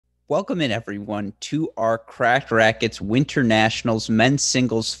Welcome in, everyone, to our Cracked Rackets Winter Nationals men's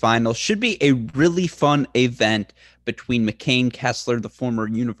singles final. Should be a really fun event between McCain Kessler, the former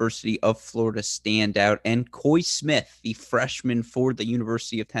University of Florida standout, and Coy Smith, the freshman for the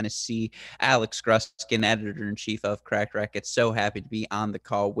University of Tennessee. Alex Gruskin, editor-in-chief of Cracked Rackets. So happy to be on the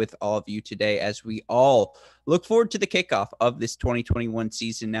call with all of you today as we all look forward to the kickoff of this 2021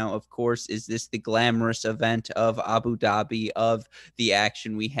 season. Now, of course, is this the glamorous event of Abu Dhabi, of the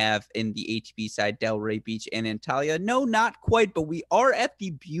action we have in the ATP side, Delray Beach and Antalya? No, not quite, but we are at the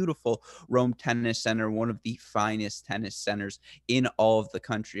beautiful Rome Tennis Center, one of the finest tennis centers in all of the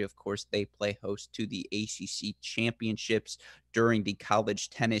country. Of course, they play host to the ACC championships during the college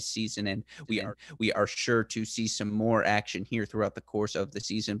tennis season, and we are sure to see some more action here throughout the course of the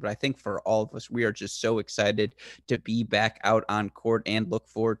season. But I think for all of us, we are just so excited to be back out on court and look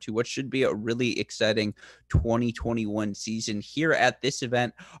forward to what should be a really exciting 2021 season. Here at this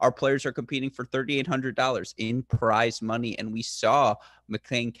event, our players are competing for $3,800 in prize money, and we saw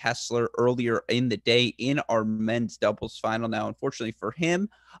McCain Kessler earlier in the day in our men's doubles final. Now, unfortunately for him,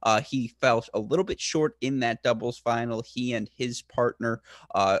 he fell a little bit short in that doubles final. He and his partner,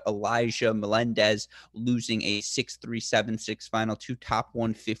 Elijah Melendez, losing a 6-3, 7-6 final to top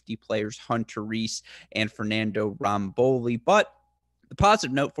 150 players, Hunter Reese and Fernando Romboli. But the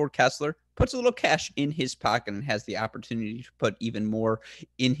positive note for Kessler, puts a little cash in his pocket and has the opportunity to put even more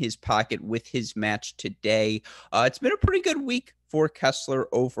in his pocket with his match today. It's been a pretty good week for Kessler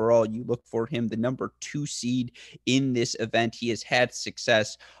overall. You look for him, the number 2 seed in this event. He has had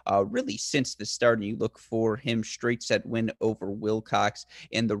success really since the start, and you look for him straight set win over Wilcox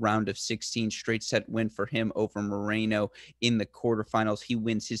in the round of 16, straight set win for him over Moreno in the quarterfinals. He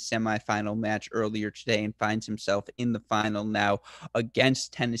wins his semifinal match earlier today and finds himself in the final now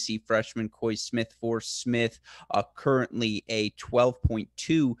against Tennessee freshman Coy Smith. For Smith, currently a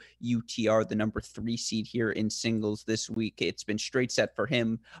 12.2 UTR, the number 3 seed here in singles this week. It's been straight set for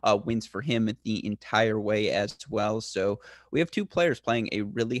him, wins for him the entire way as well. So we have 2 players playing a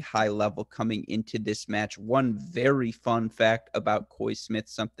really high level coming into this match. One very fun fact about Coy Smith,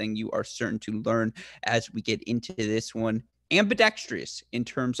 something you are certain to learn as we get into this one: ambidextrous in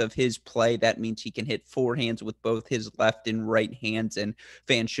terms of his play. That means he can hit forehands with both his left and right hands, and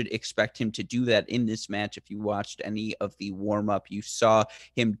fans should expect him to do that in this match. If you watched any of the warm-up, you saw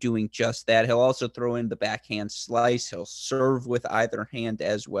him doing just that. He'll also throw in the backhand slice. He'll serve with either hand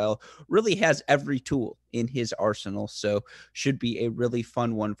as well. Really has every tool in his arsenal, so should be a really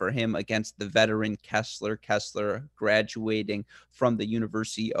fun one for him against the veteran Kessler. Kessler graduating from the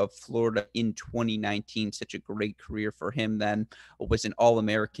University of Florida in 2019. Such a great career for him then. Was an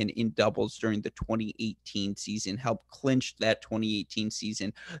All-American in doubles during the 2018 season, helped clinch that 2018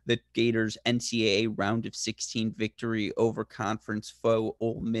 season the Gators NCAA round of 16 victory over conference foe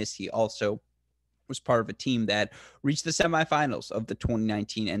Ole Miss. He also was part of a team that reached the semifinals of the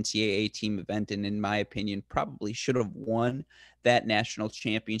 2019 NCAA team event, and in my opinion, probably should have won that national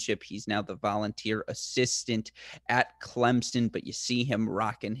championship. He's now the volunteer assistant at Clemson, but you see him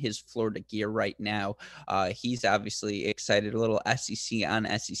rocking his Florida gear right now. He's obviously excited. A little SEC on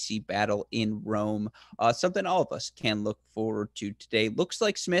SEC battle in Rome. Something all of us can look forward to today. Looks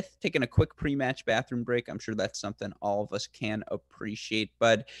like Smith taking a quick pre-match bathroom break. I'm sure that's something all of us can appreciate,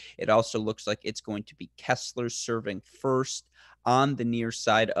 but it also looks like it's going to be Kessler serving first. On the near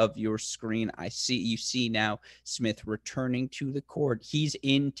side of your screen, you see now Smith returning to the court. He's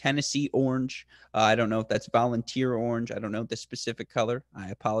in Tennessee orange. I don't know if that's volunteer orange. I don't know the specific color. I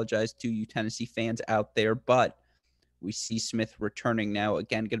apologize to you Tennessee fans out there, but we see Smith returning now.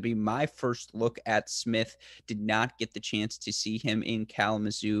 Again, going to be my first look at Smith. Did not get the chance to see him in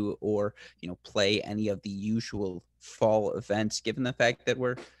Kalamazoo or, play any of the usual fall events, given the fact that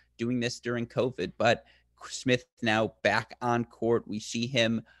we're doing this during COVID. But Smith now back on court. We see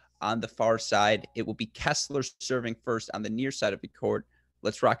him on the far side. It will be Kessler serving first on the near side of the court.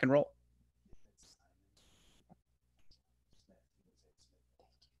 Let's rock and roll.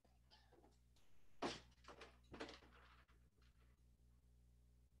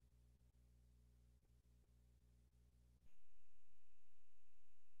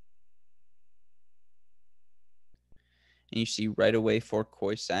 And you see right away for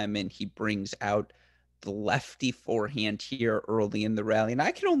Coy Simon, he brings out the lefty forehand here early in the rally. And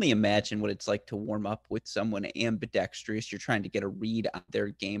I can only imagine what it's like to warm up with someone ambidextrous. You're trying to get a read on their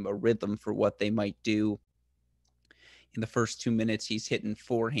game, a rhythm for what they might do. In the first 2 minutes, he's hitting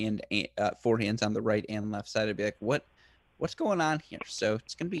forehands on the right and left side. I'd be like, what's going on here? So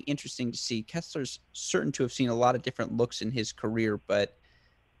it's going to be interesting to see. Kessler's certain to have seen a lot of different looks in his career, but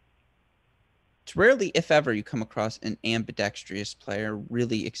It's rarely, if ever, you come across an ambidextrous player.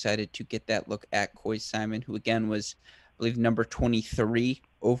 Really excited to get that look at Coy Simon, who again was, I believe, number 23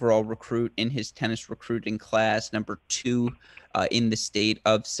 overall recruit in his tennis recruiting class. Number 2 in the state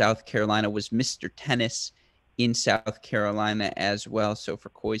of South Carolina, was Mr. Tennis in South Carolina as well. So for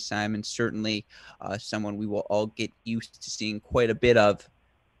Coy Simon, certainly someone we will all get used to seeing quite a bit of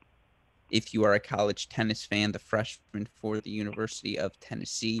if you are a college tennis fan, the freshman for the University of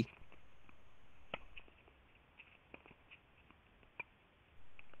Tennessee.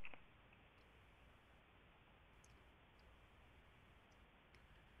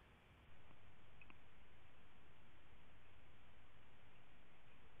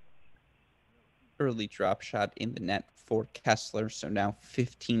 Early drop shot in the net for Kessler. So now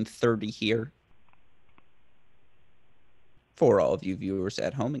 15:30 here. For all of you viewers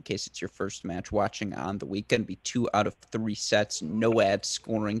at home, in case it's your first match watching on the weekend, be 2 out of 3 sets, no ad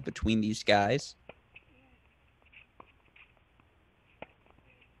scoring between these guys.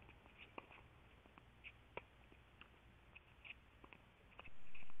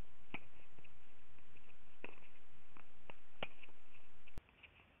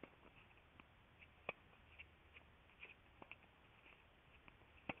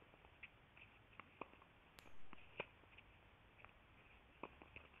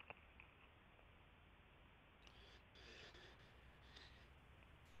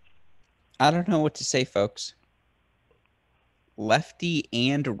 I don't know what to say, folks. Lefty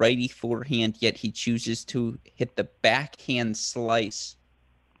and righty forehand, yet he chooses to hit the backhand slice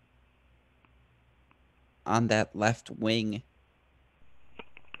on that left wing.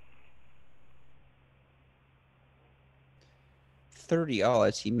 30 all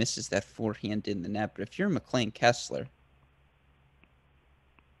as he misses that forehand in the net. But if you're McLean Kessler,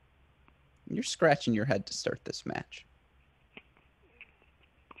 you're scratching your head to start this match.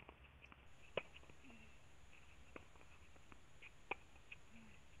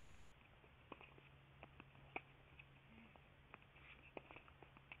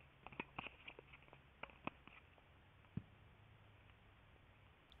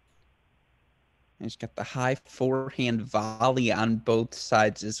 He's got the high forehand volley on both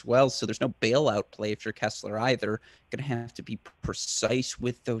sides as well. So there's no bailout play if you're Kessler either. Going to have to be precise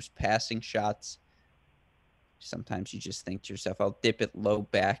with those passing shots. Sometimes you just think to yourself, I'll dip it low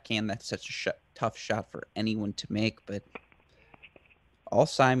backhand. That's such a tough shot for anyone to make. But all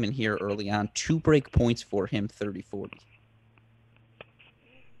Simon here early on. 2 break points for him, 30-40.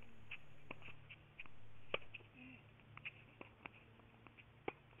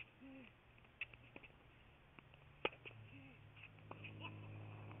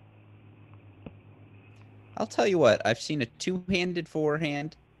 I'll tell you what, I've seen a 2-handed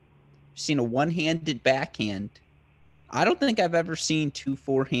forehand, I've seen a 1-handed backhand. I don't think I've ever seen 2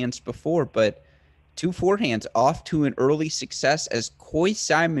 forehands before, but 2 forehands off to an early success as Coy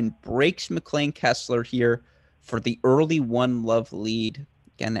Simon breaks McLean Kessler here for the early 1-love lead.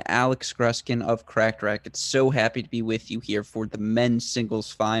 Again, Alex Gruskin of Cracked Racquets, so happy to be with you here for the men's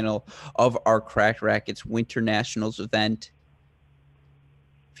singles final of our Cracked Racquets Winter Nationals event.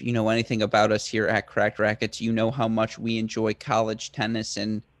 If you know anything about us here at Cracked Racquets, you know how much we enjoy college tennis,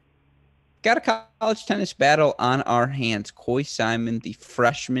 and got a college tennis battle on our hands. Coy Simon, the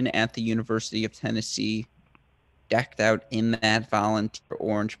freshman at the University of Tennessee, decked out in that volunteer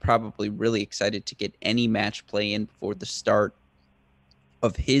orange, probably really excited to get any match play in before the start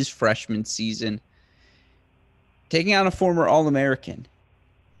of his freshman season. Taking on a former All-American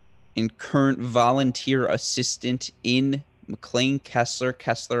and current volunteer assistant in McLean Kessler.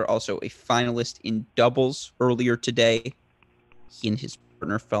 Kessler also a finalist in doubles earlier today. He and his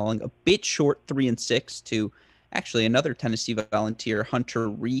partner falling a bit short, 3-6, to actually another Tennessee volunteer, Hunter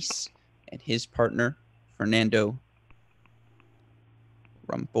Reese, and his partner, Fernando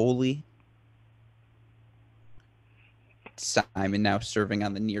Romboli. Simon now serving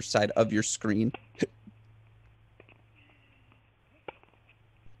on the near side of your screen.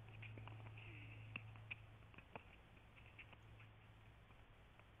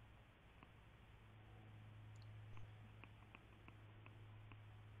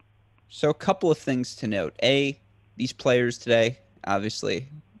 So a couple of things to note. A, these players today obviously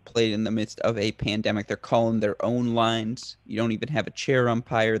played in the midst of a pandemic. They're calling their own lines. You don't even have a chair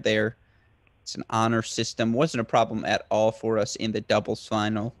umpire there. It's an honor system. Wasn't a problem at all for us in the doubles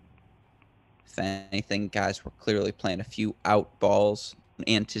final. If anything, guys were clearly playing a few out balls.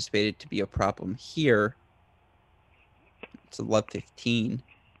 Anticipated to be a problem here. It's a love 15.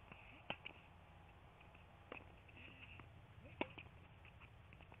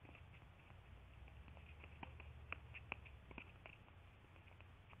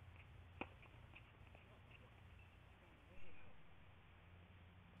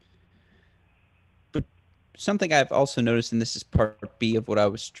 Something I've also noticed, and this is part B of what I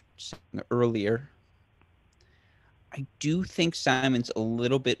was saying earlier, I do think Simon's a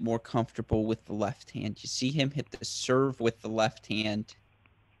little bit more comfortable with the left hand. You see him hit the serve with the left hand,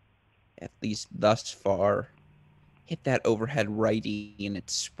 at least thus far. Hit that overhead righty, and it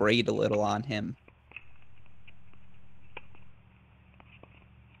sprayed a little on him.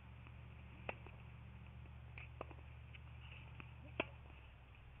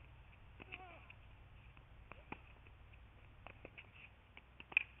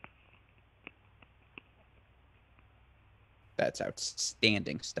 That's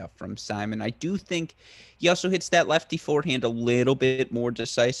outstanding stuff from Simon. I do think he also hits that lefty forehand a little bit more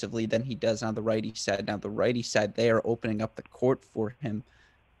decisively than he does on the righty side. Now, the righty side, they are opening up the court for him.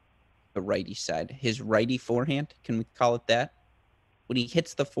 The righty side, his righty forehand, can we call it that? When he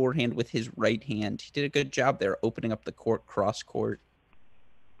hits the forehand with his right hand, he did a good job there opening up the court, cross court,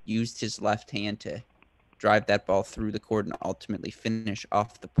 used his left hand to drive that ball through the court and ultimately finish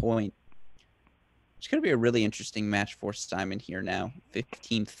off the point. It's going to be a really interesting match for Simon here now,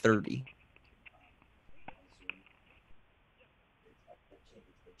 15-30.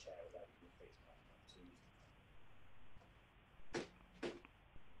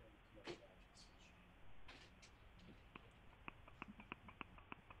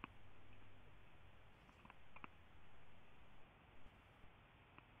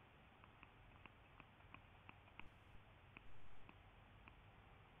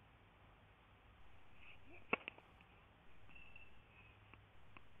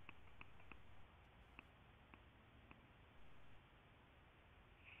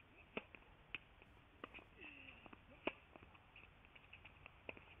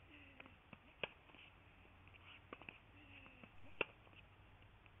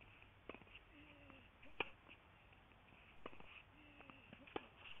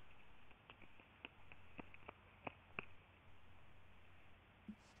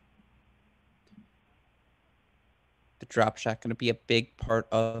 The drop shot going to be a big part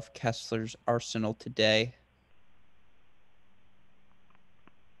of Kessler's arsenal today. I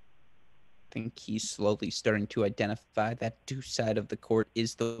think he's slowly starting to identify that deuce side of the court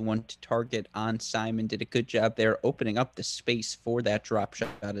is the one to target on Simon. Did a good job there opening up the space for that drop shot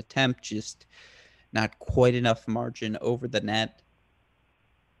attempt. Just not quite enough margin over the net.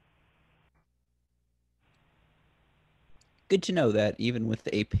 Good to know that even with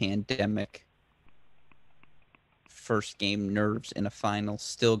a pandemic, first game nerves in a final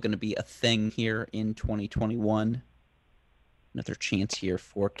still going to be a thing here in 2021. Another chance here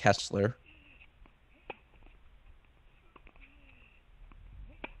for Kessler.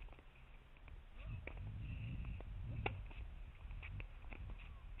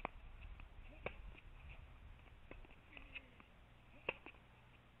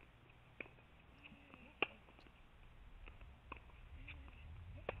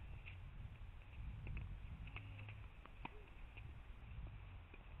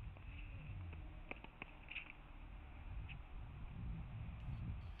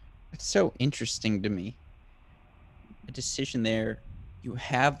 It's so interesting to me. A decision there. You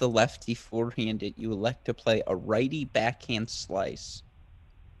have the lefty forehanded. You elect to play a righty backhand slice.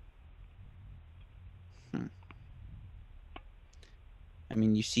 I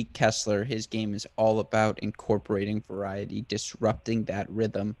mean, you see Kessler, his game is all about incorporating variety, disrupting that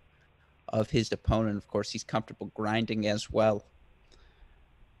rhythm of his opponent. Of course, he's comfortable grinding as well.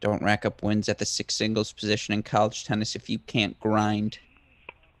 Don't rack up wins at the six singles position in college tennis if you can't grind.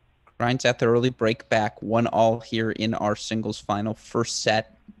 Grinds at the early break back, 1-1 here in our singles final. First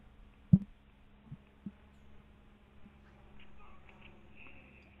set.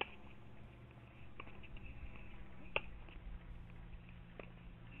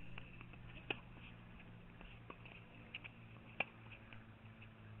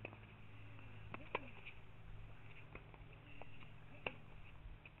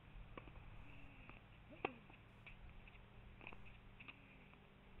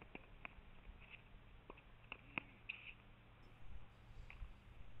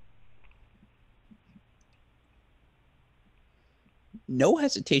 No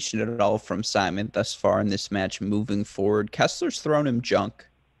hesitation at all from Simon thus far in this match moving forward. Kessler's thrown him junk.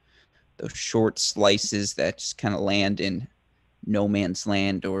 Those short slices that just kind of land in no man's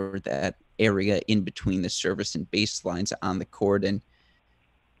land or that area in between the service and baselines on the court. And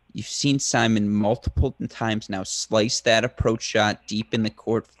you've seen Simon multiple times now slice that approach shot deep in the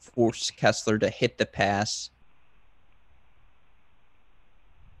court, force Kessler to hit the pass.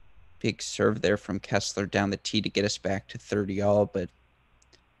 Big serve there from Kessler down the tee to get us back to 30-all, but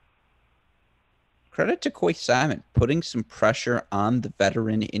credit to Coy Simon, putting some pressure on the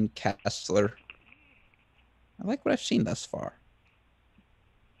veteran in Kessler. I like what I've seen thus far.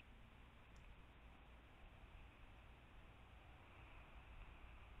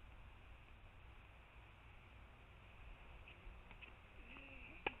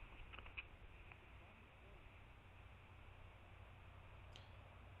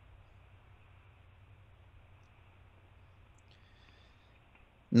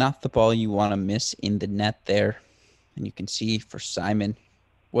 Not the ball you want to miss in the net there. And you can see for Simon,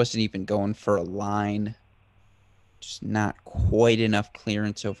 wasn't even going for a line. Just not quite enough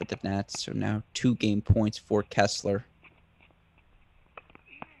clearance over the net. So now 2 game points for Kessler.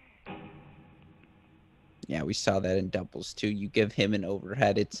 Yeah, we saw that in doubles too. You give him an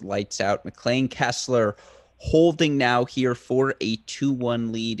overhead, it's lights out. McLean Kessler holding now here for a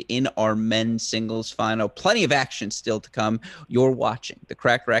 2-1 lead in our men's singles final. Plenty of action still to come. You're watching the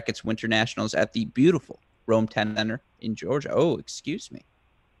Cracked Racquets Winter Nationals at the beautiful Rome Tennis Center in Georgia. Oh, excuse me.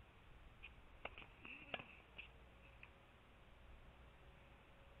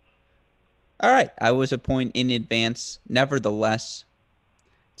 All right, I was a point in advance. Nevertheless,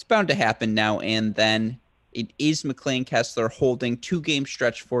 it's bound to happen now and then. It is McLean Kessler holding 2-game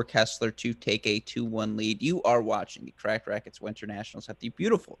stretch for Kessler to take a 2-1 lead. You are watching the Cracked Racquets Winter Nationals at the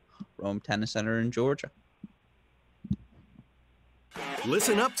beautiful Rome Tennis Center in Georgia.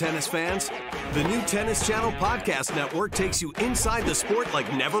 Listen up, tennis fans. The new Tennis Channel Podcast Network takes you inside the sport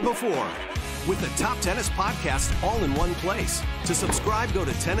like never before. With the top tennis podcasts all in one place. To subscribe, go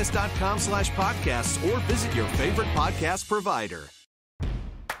to tennis.com/podcasts or visit your favorite podcast provider.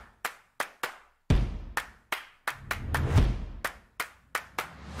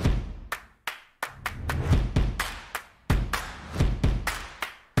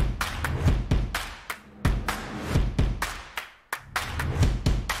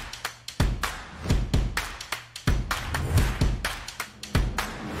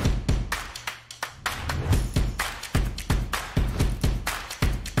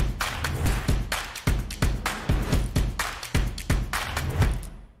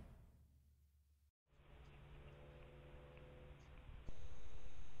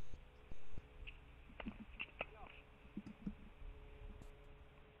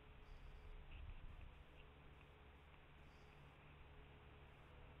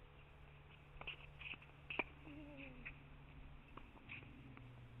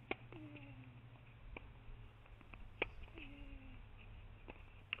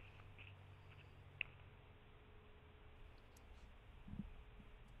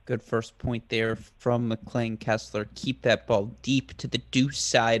 Good first point there from McLean Kessler. Keep that ball deep to the deuce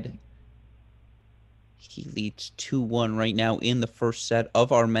side. He leads 2-1 right now in the first set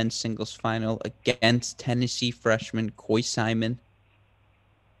of our men's singles final against Tennessee freshman Coy Simon.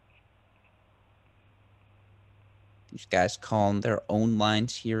 These guys calling their own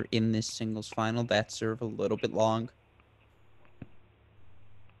lines here in this singles final. That serve a little bit long.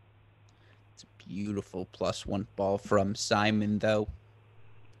 It's a beautiful +1 ball from Simon, though.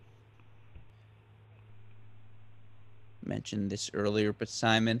 Mentioned this earlier, but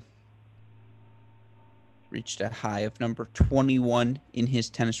Simon reached a high of number 21 in his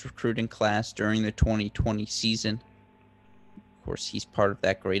tennis recruiting class during the 2020 season. Of course, he's part of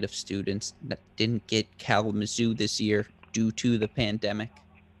that grade of students that didn't get Kalamazoo this year due to the pandemic.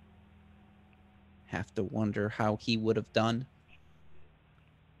 Have to wonder how he would have done.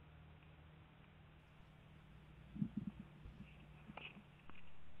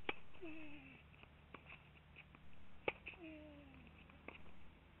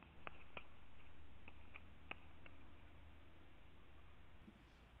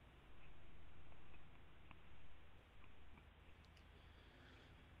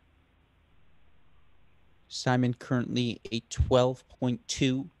 Simon currently a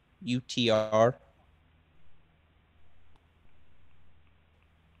 12.2 UTR.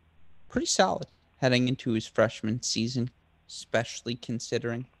 Pretty solid heading into his freshman season, especially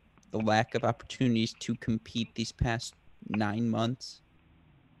considering the lack of opportunities to compete these past 9 months.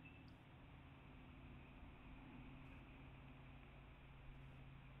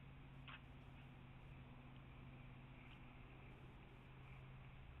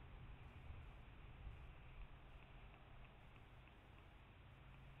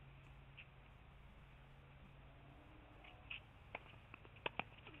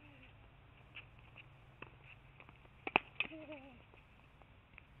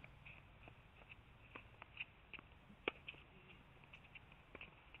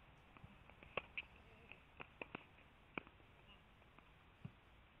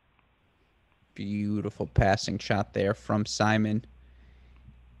 Beautiful passing shot there from Simon.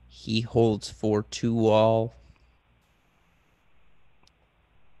 He holds for 2-all.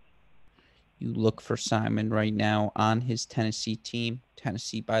 You look for Simon right now on his Tennessee team.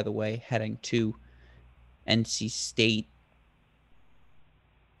 Tennessee, by the way, heading to NC State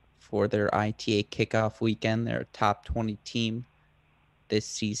for their ITA kickoff weekend. They're a top 20 team this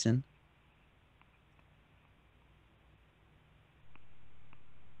season.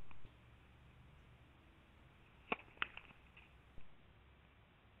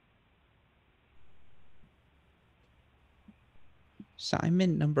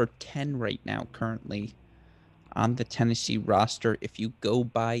 Simon, number 10 right now, currently on the Tennessee roster, if you go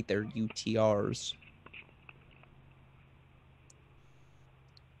by their UTRs.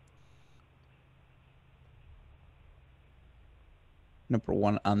 Number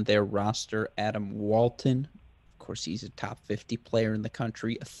 1 on their roster, Adam Walton. Of course, he's a top 50 player in the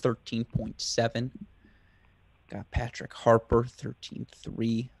country, a 13.7. Got Patrick Harper,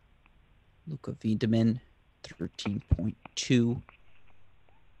 13.3. Luca Wiedemann, 13.2.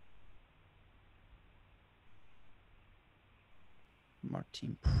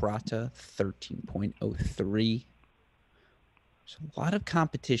 Martin Prata, 13.03. So a lot of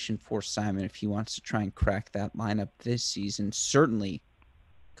competition for Simon if he wants to try and crack that lineup this season. Certainly,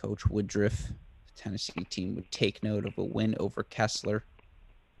 Coach Woodruff, the Tennessee team, would take note of a win over Kessler.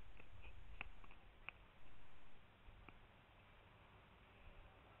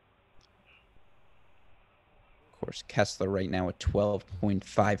 Of course, Kessler right now at 12.55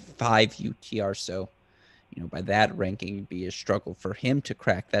 UTR, so by that ranking, it'd be a struggle for him to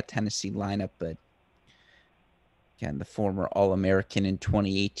crack that Tennessee lineup. But again, the former All-American in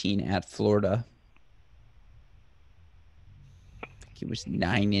 2018 at Florida. I think he was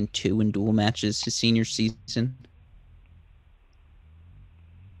 9-2 in dual matches his senior season.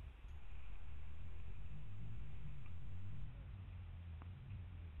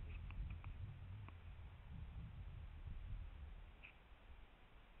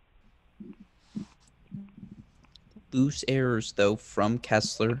 Loose errors, though, from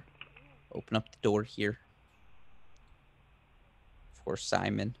Kessler. Open up the door here for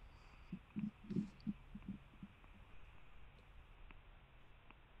Simon.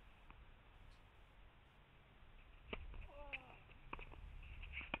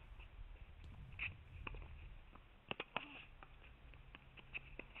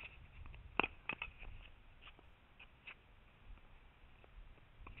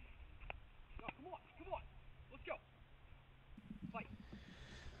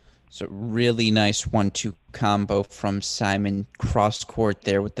 So really nice 1-2 combo from Simon. Cross court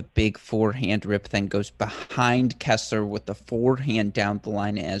there with the big forehand rip, then goes behind Kessler with the forehand down the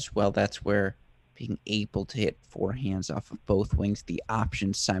line as well. That's where being able to hit forehands off of both wings, the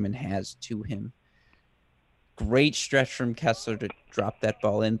options Simon has to him. Great stretch from Kessler to drop that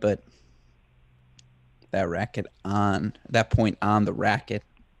ball in, but that point on the racket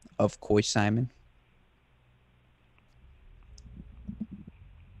of Coy Simon.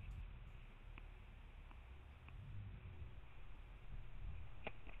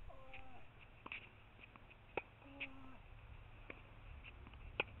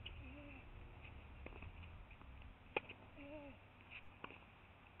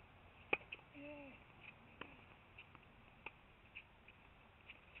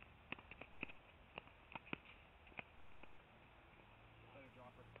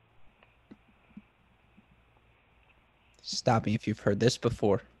 Stop me if you've heard this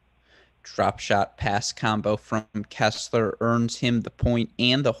before. Drop shot pass combo from Kessler earns him the point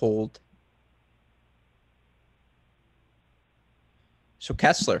and the hold. So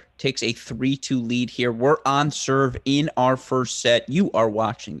Kessler takes a 3-2 lead here. We're on serve in our first set. You are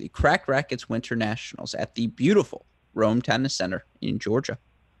watching the Cracked Racquets Winter Nationals at the beautiful Rome Tennis Center in Georgia.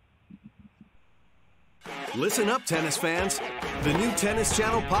 Listen up, tennis fans. The new Tennis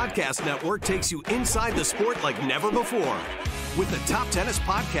Channel Podcast Network takes you inside the sport like never before. With the top tennis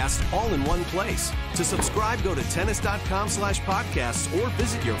podcasts all in one place. To subscribe, go to tennis.com/podcasts or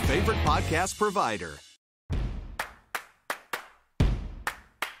visit your favorite podcast provider.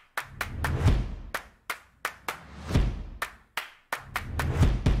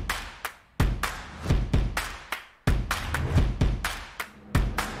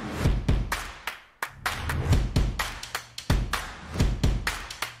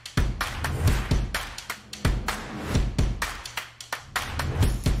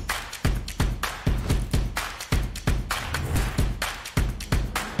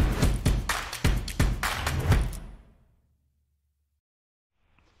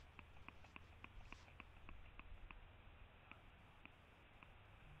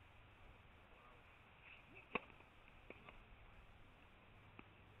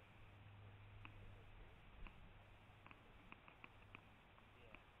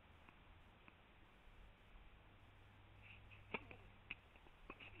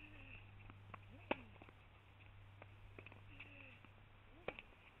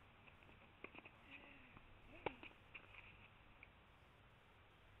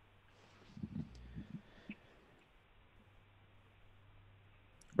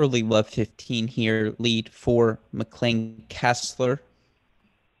 Early love 15 here, lead for McLean Kessler.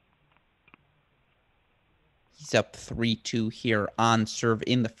 He's up 3-2 here on serve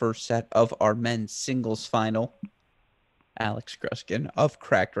in the first set of our men's singles final. Alex Gruskin of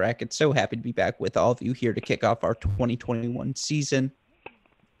Cracked Racquets. So happy to be back with all of you here to kick off our 2021 season.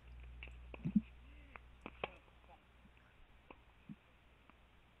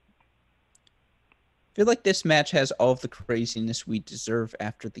 I feel like this match has all of the craziness we deserve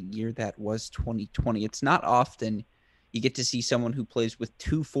after the year that was 2020. It's not often you get to see someone who plays with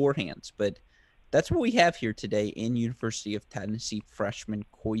two forehands, but that's what we have here today in University of Tennessee freshman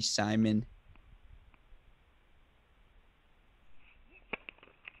Coy Simon.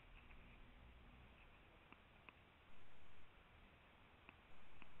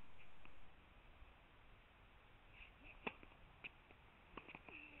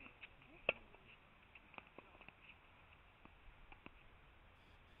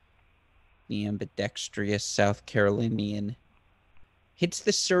 The ambidextrous South Carolinian hits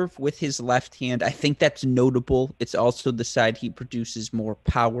the serve with his left hand. I think that's notable. It's also the side he produces more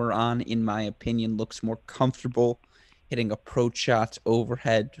power on, in my opinion, looks more comfortable hitting approach shots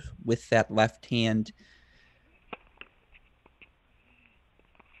overhead with that left hand.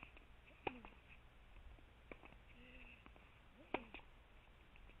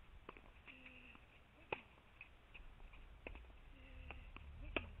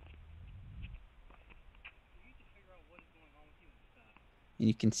 And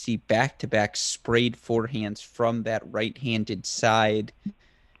you can see back-to-back sprayed forehands from that right-handed side.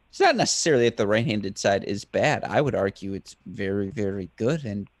 It's not necessarily that the right-handed side is bad. I would argue it's very, very good.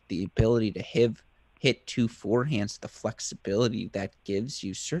 And the ability to hit two forehands, the flexibility that gives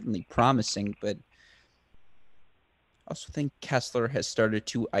you, certainly promising. But I also think Kessler has started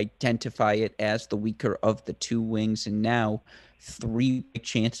to identify it as the weaker of the two wings. And now 3 big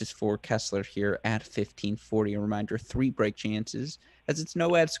chances for Kessler here at 1540. A reminder, 3 break chances, as it's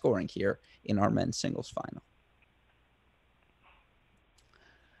no ad scoring here in our men's singles final.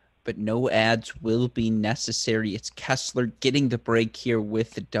 But no ads will be necessary. It's Kessler getting the break here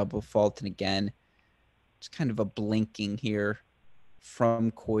with the double fault. And again, it's kind of a blinking here from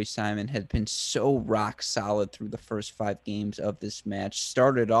Coy Simon. Had been so rock solid through the first 5 games of this match.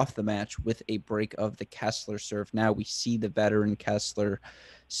 Started off the match with a break of the Kessler serve. Now we see the veteran Kessler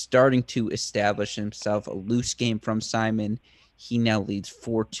starting to establish himself. A loose game from Simon. He now leads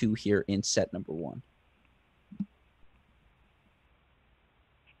 4-2 here in set number 1.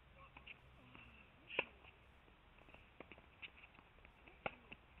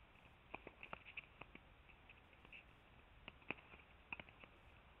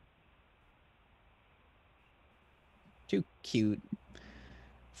 Too cute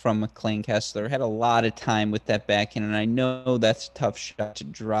from McLean Kessler. Had a lot of time with that backhand, and I know that's a tough shot to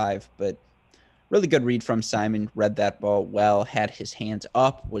drive, but really good read from Simon. Read that ball well, had his hands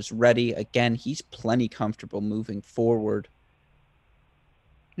up, was ready. Again, he's plenty comfortable moving forward.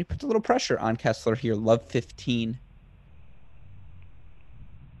 And he puts a little pressure on Kessler here. Love 15.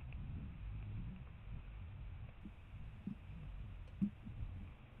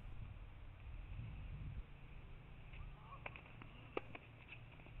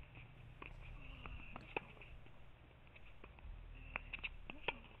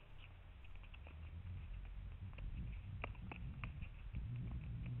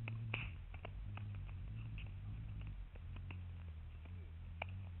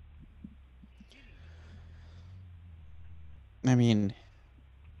 I mean,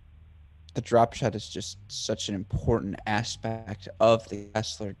 the drop shot is just such an important aspect of the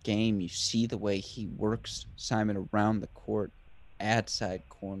Kessler game. You see the way he works Simon around the court, ad side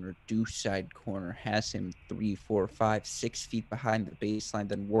corner, do side corner, has him 3, 4, 5, 6 feet behind the baseline,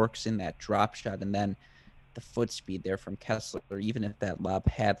 then works in that drop shot, and then the foot speed there from Kessler. Even if that lob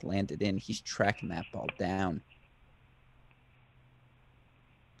had landed in, he's tracking that ball down.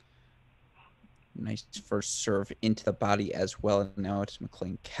 Nice first serve into the body as well. And now it's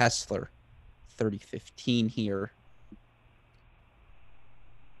McLean Kessler, 30-15 here,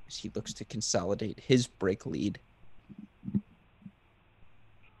 as he looks to consolidate his break lead.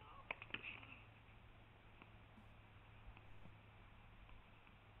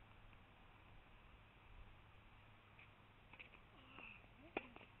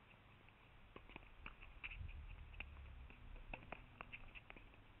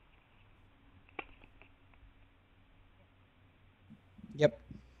 Yep.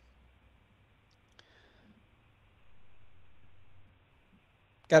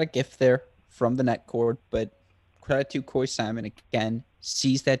 Got a gift there from the net cord, but credit to Coy Simon again.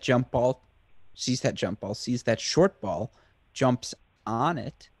 Sees that short ball, jumps on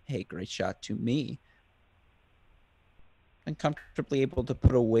it. Hey, great shot to me. And comfortably able to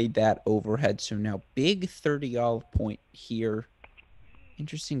put away that overhead. So now big 30-all point here.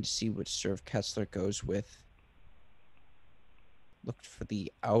 Interesting to see which serve Kessler goes with. Looked for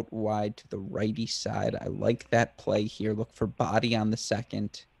the out wide to the righty side. I like that play here. Look for body on the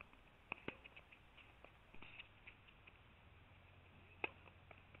second.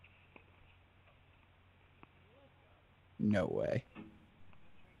 No way.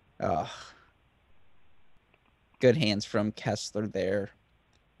 Ugh. Good hands from Kessler there.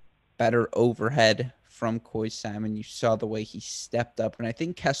 Better overhead from Coy Simon. You saw the way he stepped up. And I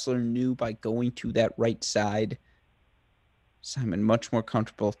think Kessler knew by going to that right side, Simon much more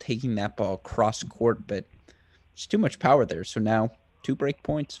comfortable taking that ball across court, but it's too much power there. So now 2 break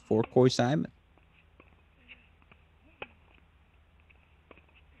points for Coy Simon.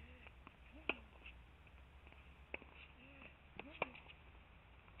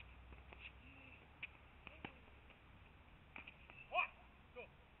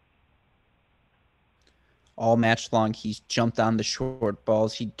 All match long, he's jumped on the short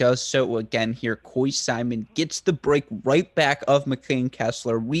balls. He does so again here. Coy Simon gets the break right back of McLean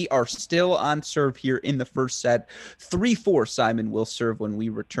Kessler. We are still on serve here in the first set. 3-4 Simon will serve when we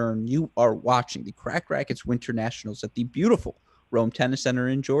return. You are watching the Crack Rackets Winter Nationals at the beautiful Rome Tennis Center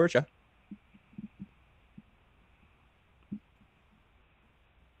in Georgia.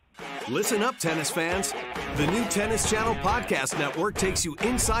 Listen up, tennis fans. The new Tennis Channel Podcast Network takes you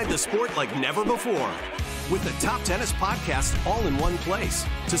inside the sport like never before. With the top tennis podcasts all in one place.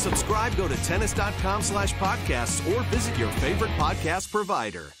 To subscribe, go to tennis.com/podcasts or visit your favorite podcast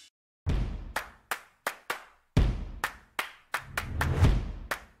provider.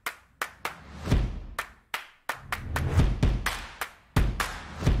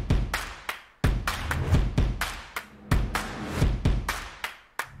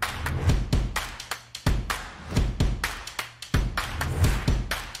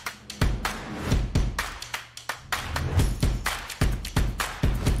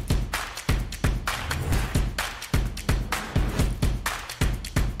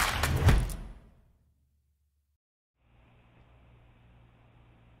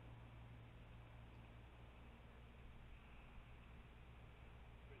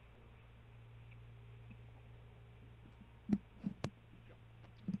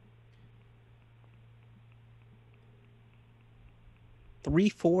 Three,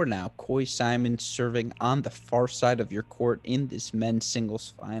 4 now. Coy Simon serving on the far side of your court in this men's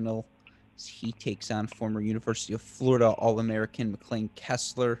singles final as he takes on former University of Florida All-American McLean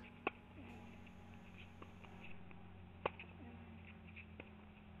Kessler.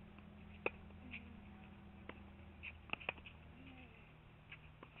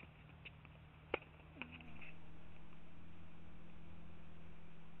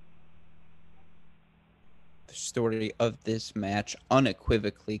 The story of this match,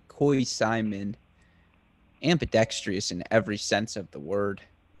 unequivocally, Coy Simon, ambidextrous in every sense of the word.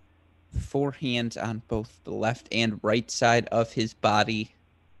 Forehands on both the left and right side of his body.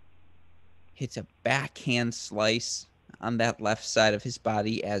 Hits a backhand slice on that left side of his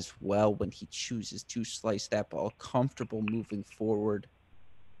body as well when he chooses to slice that ball. Comfortable moving forward.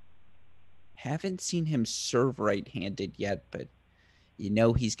 Haven't seen him serve right-handed yet, but you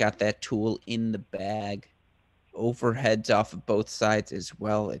know he's got that tool in the bag. Overheads off of both sides as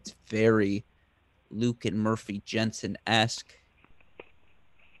well. It's very Luke and Murphy Jensen-esque.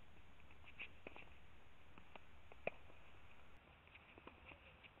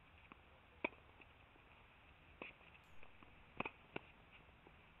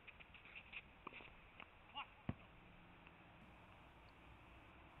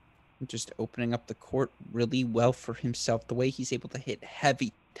 Just opening up the court really well for himself. The way he's able to hit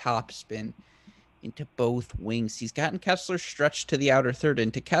heavy topspin into both wings. He's gotten Kessler stretched to the outer third,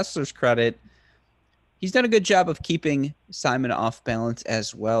 and to Kessler's credit, he's done a good job of keeping Simon off balance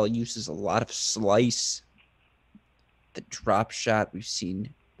as well. Uses a lot of slice. The drop shot we've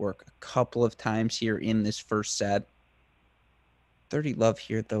seen work a couple of times here in this first set. 30 love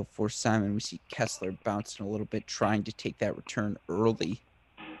here, though, for Simon. We see Kessler bouncing a little bit, trying to take that return early.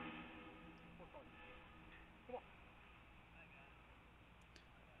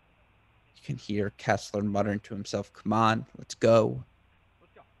 You can hear Kessler muttering to himself, come on, let's go.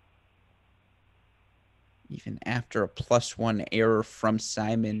 Even after a +1 error from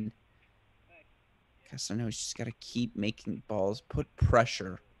Simon, Kessler knows he's just got to keep making balls, put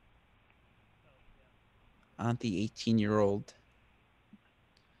pressure on the 18-year-old.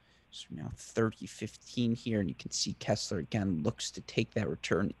 So now 30-15 here, and you can see Kessler again looks to take that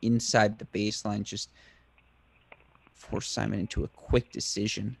return inside the baseline, just force Simon into a quick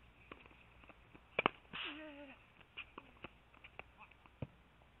decision.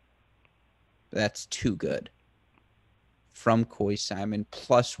 That's too good. From Koi Simon,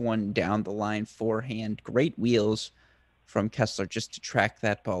 +1 down the line forehand. Great wheels from Kessler just to track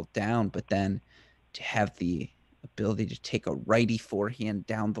that ball down, but then to have the ability to take a righty forehand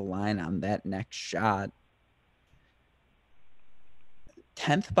down the line on that next shot.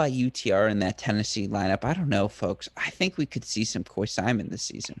 10th by UTR in that Tennessee lineup. I don't know, folks. I think we could see some Koi Simon this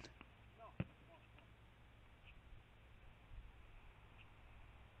season.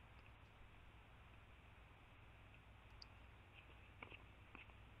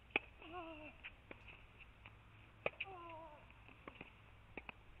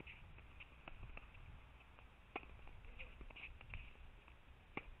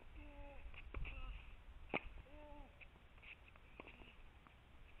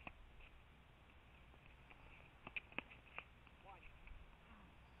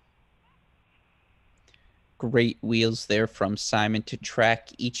 Great wheels there from Simon to track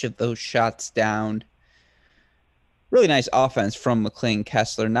each of those shots down. Really nice offense from McLean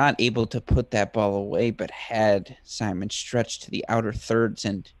Kessler, not able to put that ball away, but had Simon stretched to the outer thirds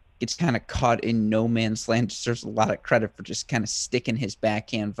and gets kind of caught in no man's land. Deserves a lot of credit for just kind of sticking his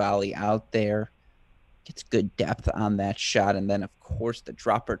backhand volley out there. Gets good depth on that shot. And then, of course, the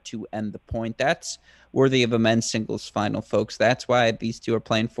dropper to end the point. That's worthy of a men's singles final, folks. That's why these two are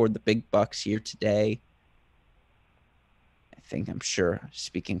playing for the big bucks here today. I'm sure,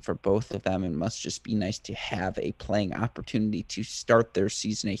 speaking for both of them, it must just be nice to have a playing opportunity to start their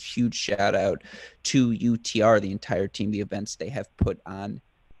season. A huge shout out to UTR, the entire team, the events they have put on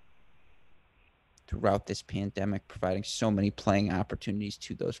throughout this pandemic, providing so many playing opportunities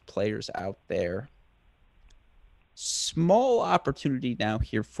to those players out there. Small opportunity now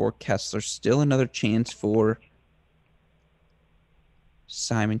here for Kessler. Still another chance for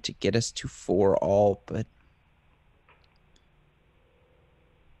Simon to get us to 4-all, but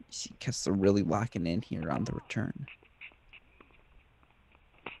you see Kessler really locking in here on the return.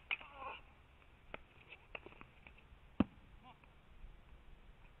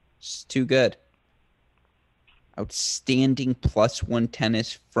 It's too good. Outstanding +1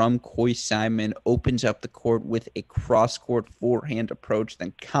 tennis from Koi Simon. Opens up the court with a cross-court forehand approach,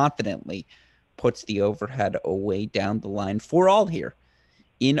 then confidently puts the overhead away down the line. 4-all here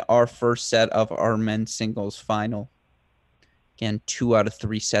in our first set of our men's singles final. Again, 2 out of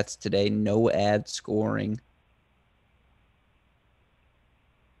 3 sets today. No ad scoring.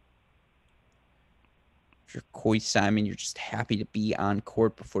 If you're Koi Simon, you're just happy to be on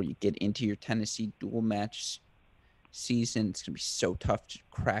court before you get into your Tennessee dual match season. It's going to be so tough to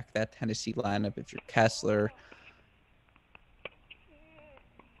crack that Tennessee lineup if you're Kessler.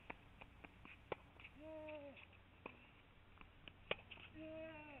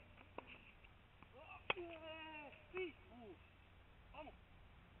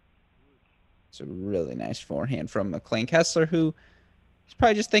 It's a really nice forehand from McLean Kessler, who is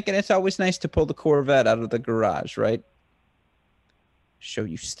probably just thinking it's always nice to pull the Corvette out of the garage, right? Show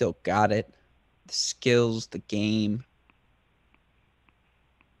you still got it. The skills, the game.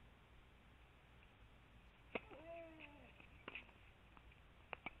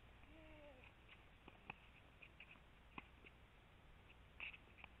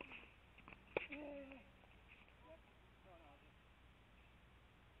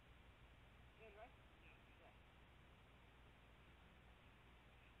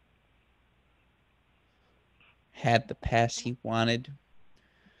 Had the pass he wanted.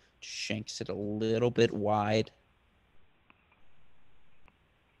 Shanks it a little bit wide.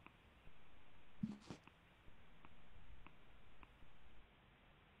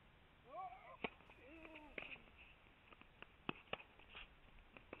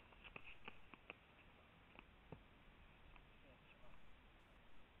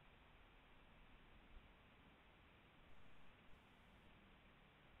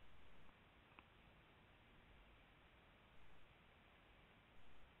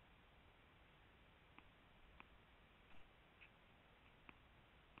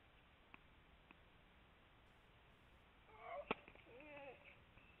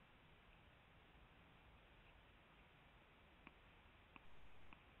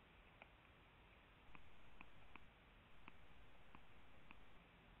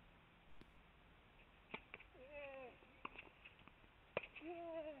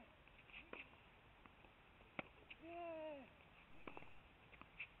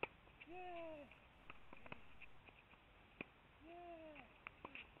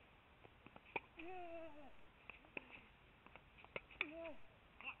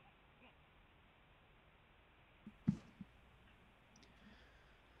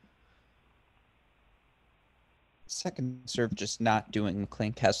 Second serve just not doing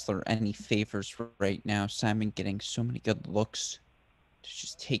McLean Kessler any favors right now. Simon getting so many good looks to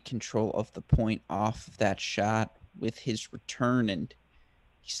just take control of the point off of that shot with his return, and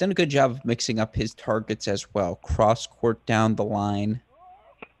he's done a good job of mixing up his targets as well. Cross court down the line.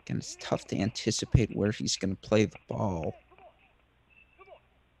 Again, it's tough to anticipate where he's going to play the ball.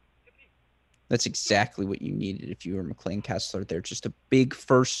 That's exactly what you needed if you were McLean Kessler there. Just a big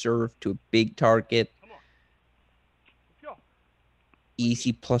first serve to a big target.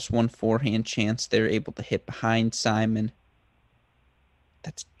 Easy +1 forehand chance. They're able to hit behind Simon.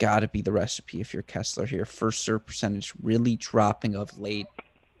 That's got to be the recipe if you're Kessler here. First serve percentage really dropping of late.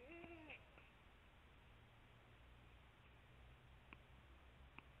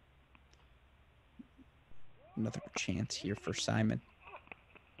 Another chance here for Simon.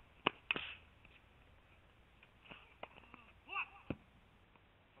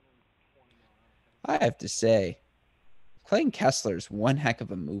 I have to say, Clayton Kessler's one heck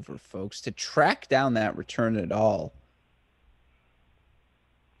of a mover, folks. To track down that return at all,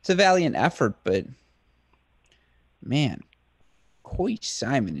 it's a valiant effort, but man, Coy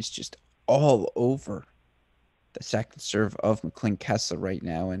Simon is just all over the second serve of McLean Kessler right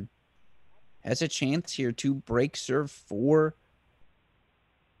now, and has a chance here to break serve 5-4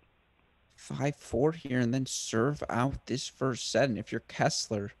 here, and then serve out this first set. And if you're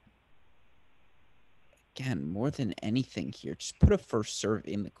Kessler, again, more than anything here, just put a first serve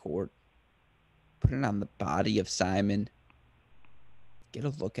in the court. Put it on the body of Simon. Get a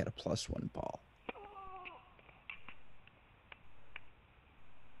look at a +1 ball.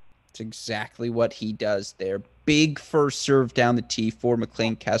 It's exactly what he does there. Big first serve down the tee for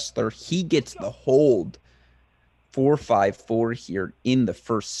McLean Kessler. He gets the hold 4-5-4 here in the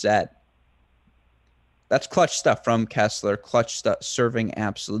first set. That's clutch stuff from Kessler. Clutch stuff serving,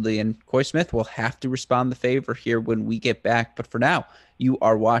 absolutely. And Coy Smith will have to respond the favor here when we get back. But for now, you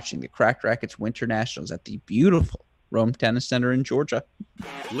are watching the Cracked Racquets Winter Nationals at the beautiful Rome Tennis Center in Georgia.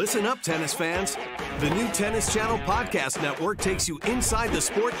 Listen up, tennis fans. The new Tennis Channel Podcast Network takes you inside the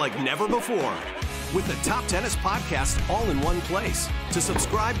sport like never before. With the top tennis podcasts all in one place. To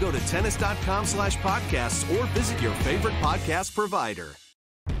subscribe, go to tennis.com/podcasts or visit your favorite podcast provider.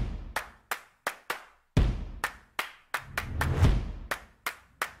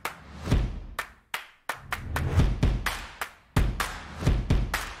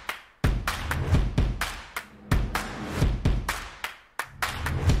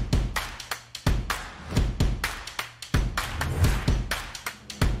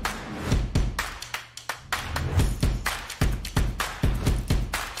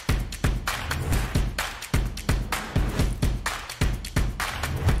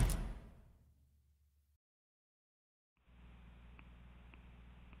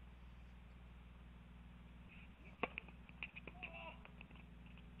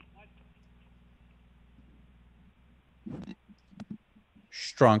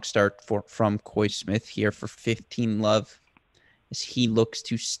 Strong start from Coy Smith here for 15 love as he looks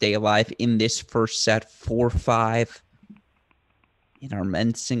to stay alive in this first set, 4-5 in our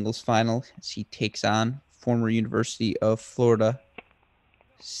men's singles final as he takes on former University of Florida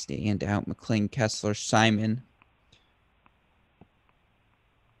standout McLean Kessler Simon.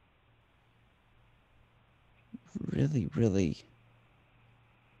 Really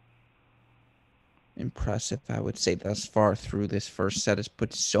impressive, I would say, thus far through this first set. Has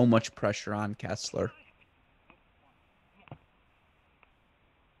put so much pressure on Kessler.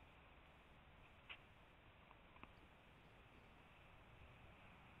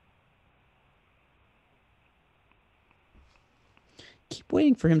 Keep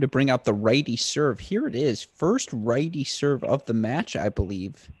waiting for him to bring out the righty serve. Here it is. First righty serve of the match, I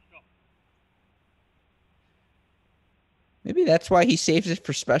believe. Maybe that's why he saves it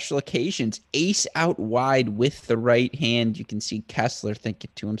for special occasions. Ace out wide with the right hand. You can see Kessler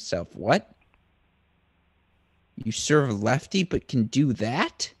thinking to himself, what? You serve lefty but can do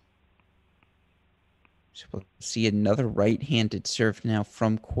that? So we'll see another right-handed serve now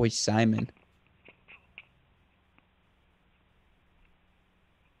from Coy Simon.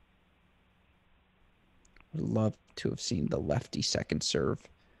 Would love to have seen the lefty second serve.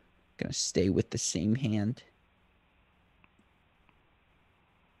 Gonna stay with the same hand.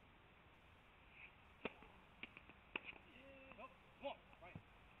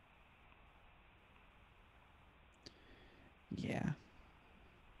 Yeah.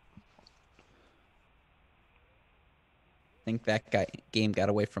 I think that game got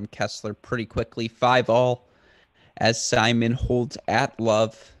away from Kessler pretty quickly. 5-all as Simon holds at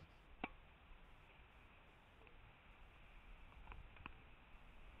love.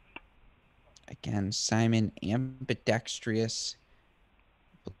 Again, Simon ambidextrous,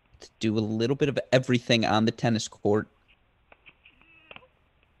 to do a little bit of everything on the tennis court.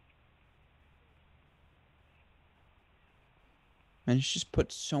 And it's just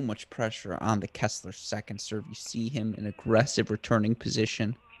put so much pressure on the Kessler second serve. You see him in aggressive returning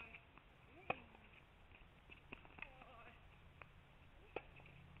position.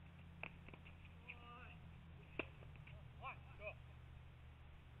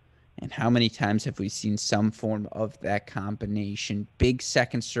 And how many times have we seen some form of that combination? Big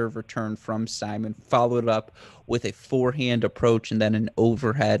second serve return from Simon, followed up with a forehand approach and then an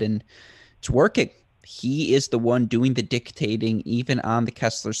overhead, and it's working. He is the one doing the dictating, even on the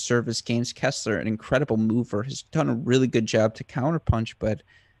Kessler service games. Kessler, an incredible mover, has done a really good job to counterpunch, but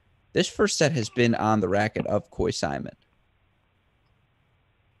this first set has been on the racket of Coy Simon.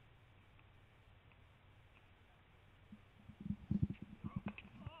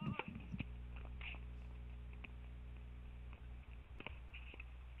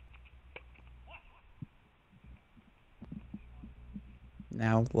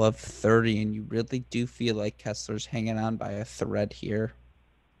 Now love 30, and you really do feel like Kessler's hanging on by a thread here.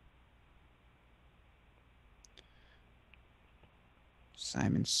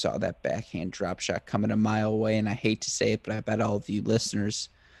 Simon saw that backhand drop shot coming a mile away, and I hate to say it, but I bet all of you listeners,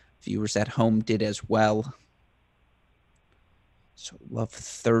 viewers at home did as well. So love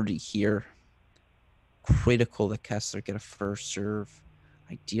 30 here. Critical that Kessler get a first serve,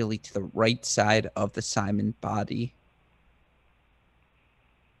 ideally to the right side of the Simon body.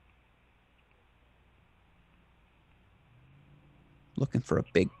 Looking for a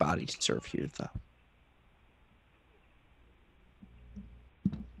big body serve here, though.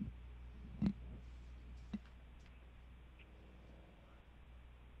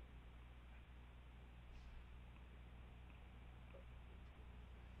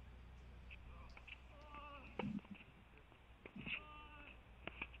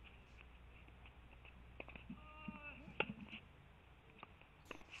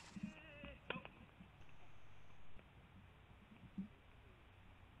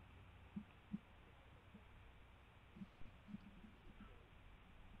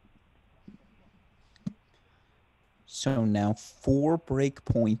 So now 4 break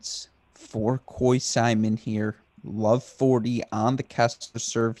points for Coy Simon here. Love 40 on the Kessler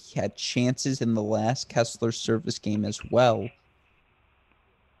serve. He had chances in the last Kessler service game as well.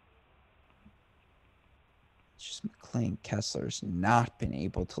 It's just McLean Kessler's not been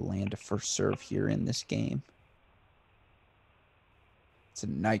able to land a first serve here in this game. It's a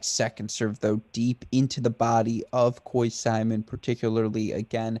nice second serve, though, deep into the body of Coy Simon, particularly,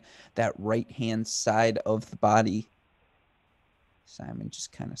 again, that right-hand side of the body. Simon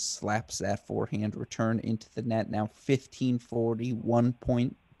just kind of slaps that forehand return into the net. Now 15-40, 1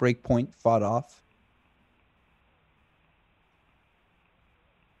 point, break point fought off.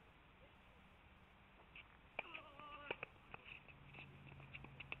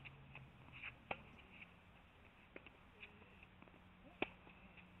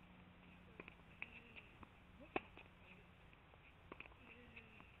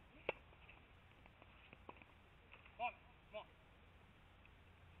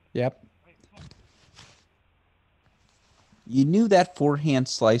 Yep. You knew that forehand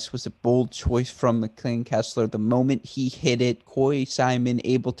slice was a bold choice from McLean Kessler. The moment he hit it, Coy Simon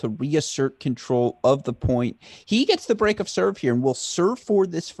able to reassert control of the point. He gets the break of serve here, and will serve for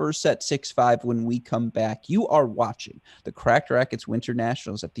this first set 6-5 when we come back. You are watching the Cracked Racquets Winter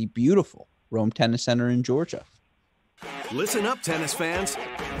Nationals at the beautiful Rome Tennis Center in Georgia. Listen up, tennis fans.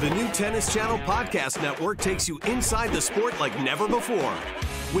 The new Tennis Channel Podcast Network takes you inside the sport like never before.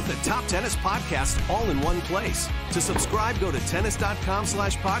 With the top tennis podcasts all in one place. To subscribe, go to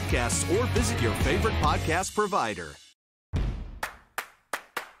tennis.com/podcasts or visit your favorite podcast provider.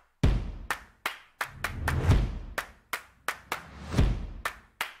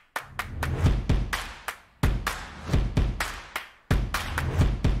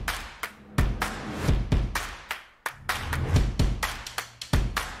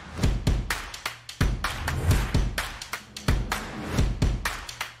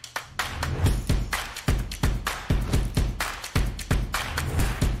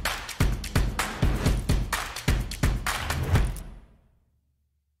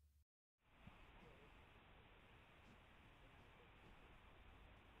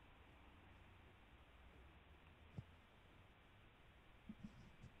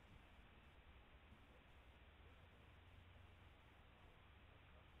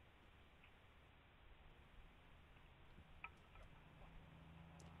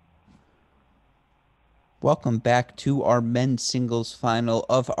 Welcome back to our men's singles final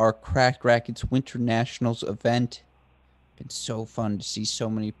of our Cracked Rackets Winter Nationals event. Been so fun to see so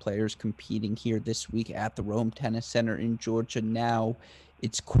many players competing here this week at the Rome Tennis Center in Georgia. Now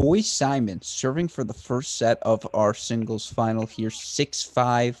it's Coy Simon serving for the first set of our singles final here,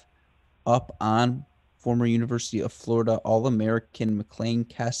 6-5 up on former University of Florida All-American McLean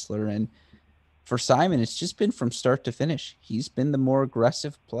Kessler. And for Simon, it's just been from start to finish. He's been the more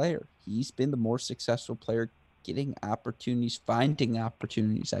aggressive player. He's been the more successful player, getting opportunities, finding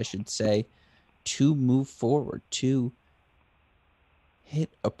opportunities, I should say, to move forward, to hit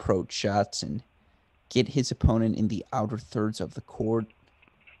approach shots and get his opponent in the outer thirds of the court.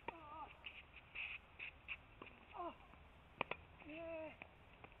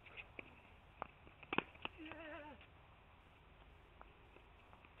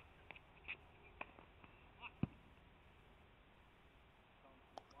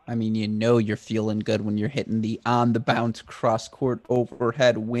 I mean, you know you're feeling good when you're hitting the on-the-bounce cross-court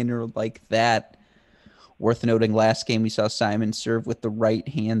overhead winner like that. Worth noting, last game we saw Simon serve with the right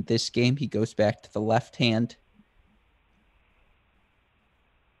hand. This game, he goes back to the left hand.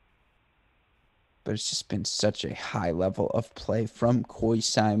 But it's just been such a high level of play from Coy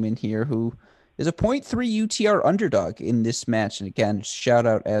Simon here, who is a 0.3 UTR underdog in this match. And again, shout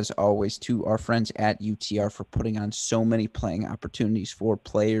out as always to our friends at UTR for putting on so many playing opportunities for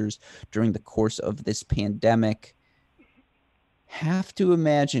players during the course of this pandemic. Have to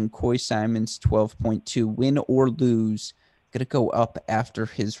imagine Coy Simon's 12.2 win or lose gonna go up after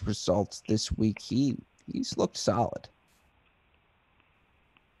his results this week. He's looked solid.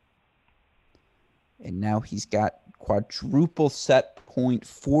 And now he's got quadruple set point,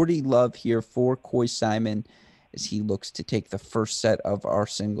 40 love here for Coy Simon as he looks to take the first set of our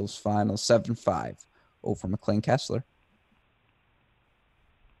singles final, 7-5 over McLean Kessler.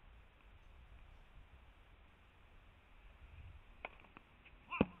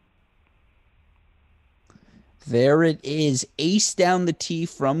 There it is. Ace down the tee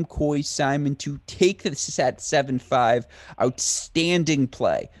from Coy Simon to take the set 7-5. Outstanding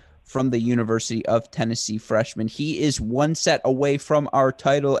play from the University of Tennessee freshman. He is one set away from our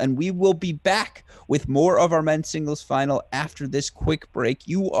title, and we will be back with more of our men's singles final after this quick break.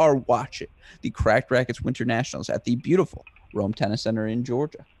 You are watching the Cracked Rackets Winter Nationals at the beautiful Rome Tennis Center in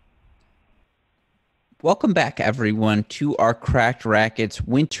Georgia. Welcome back, everyone, to our Cracked Rackets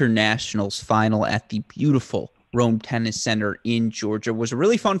Winter Nationals final at the beautiful Rome Tennis Center in Georgia. It was a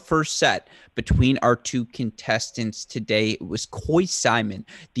really fun first set between our two contestants today. It was Coy Simon,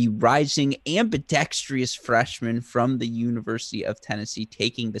 the rising ambidextrous freshman from the University of Tennessee,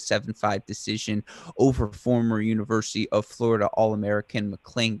 taking the 7-5 decision over former University of Florida All-American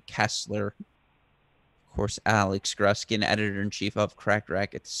McLean Kessler. Of course, Alex Gruskin, editor-in-chief of Cracked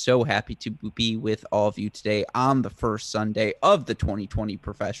Rackets. So happy to be with all of you today on the first Sunday of the 2020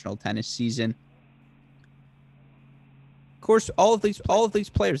 professional tennis season. Of course, all of these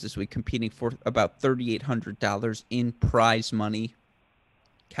players this week competing for about $3,800 in prize money.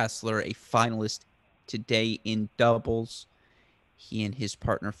 Kessler, a finalist today in doubles. He and his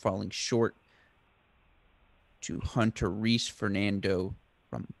partner falling short to Hunter Reese, Fernando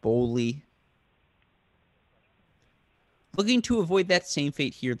Romboli. Looking to avoid that same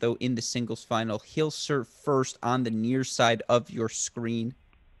fate here, though, in the singles final. He'll serve first on the near side of your screen.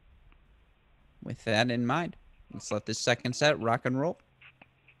 With that in mind, let's let this second set rock and roll.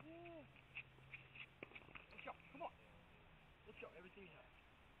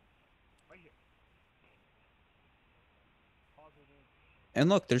 And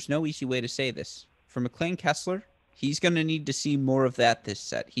look, there's no easy way to say this. For McLean Kessler, he's going to need to see more of that this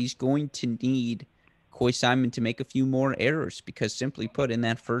set. He's going to need Coy Simon to make a few more errors because, simply put, in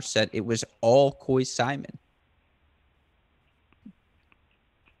that first set, it was all Coy Simon.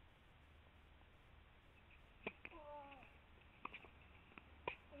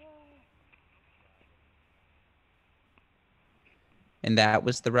 And that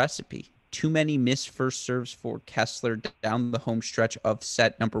was the recipe. Too many missed first serves for Kessler down the home stretch of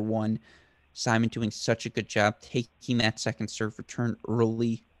set number one. Simon doing such a good job taking that second serve return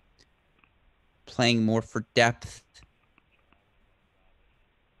early, playing more for depth.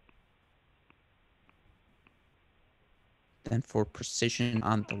 Then for precision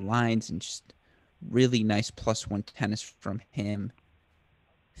on the lines, and just really nice +1 tennis from him.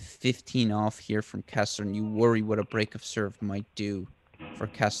 15 off here from Kessler, and you worry what a break of serve might do for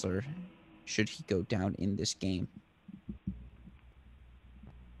Kessler should he go down in this game.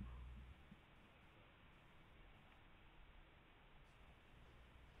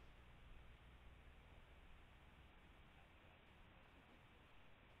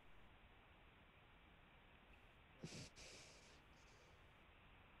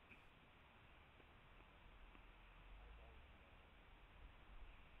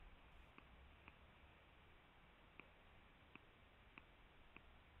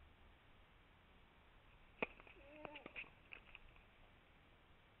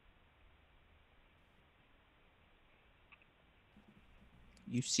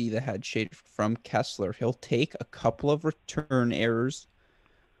 You see the head shade from Kessler. He'll take a couple of return errors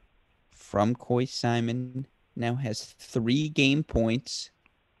from Coy Simon. Now has 3 game points.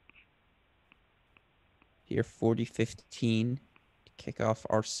 Here, 40-15 to kick off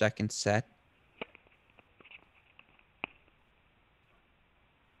our second set.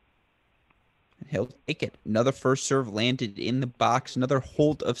 He'll take it. Another first serve landed in the box. Another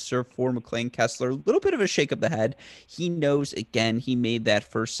hold of serve for McLean Kessler. A little bit of a shake of the head. He knows, again, he made that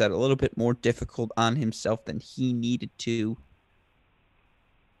first set a little bit more difficult on himself than he needed to.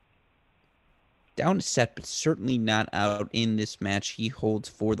 Down a set, but certainly not out in this match. He holds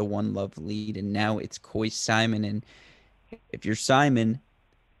for the 1-love lead, and now it's Coy Simon. And if you're Simon,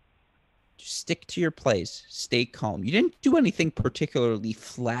 just stick to your plays. Stay calm. You didn't do anything particularly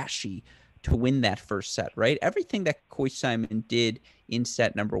flashy to win that first set, right? Everything that Coy Simon did in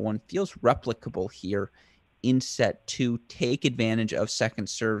set number 1 feels replicable here in set 2. Take advantage of second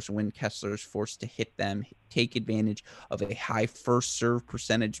serves when Kessler is forced to hit them. Take advantage of a high first serve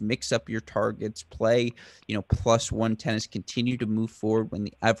percentage. Mix up your targets. Play, +1 tennis. Continue to move forward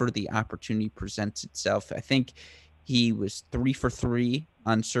whenever the opportunity presents itself. I think he was 3 for 3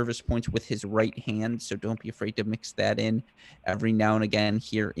 on service points with his right hand, so don't be afraid to mix that in every now and again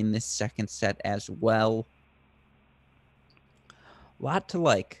here in this second set as well. A lot to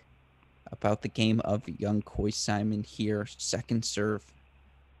like about the game of young Coy Simon here. Second serve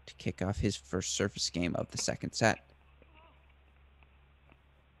to kick off his first service game of the second set.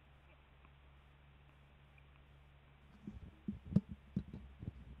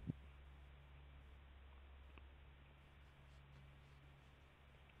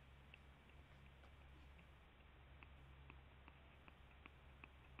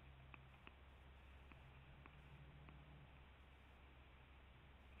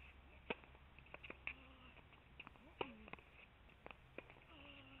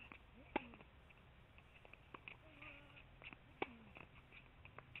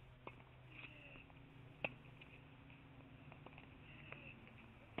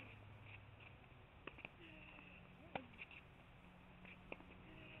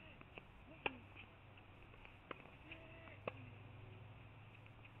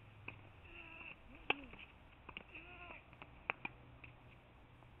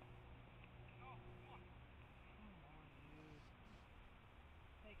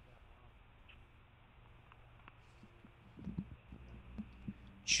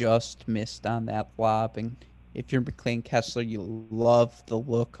 Just missed on that lob. And if you're McLean Kessler, you love the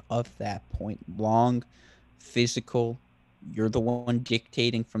look of that point. Long, physical. You're the one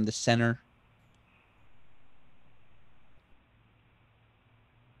dictating from the center.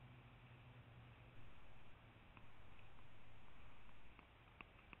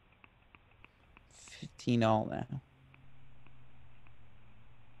 $15 now.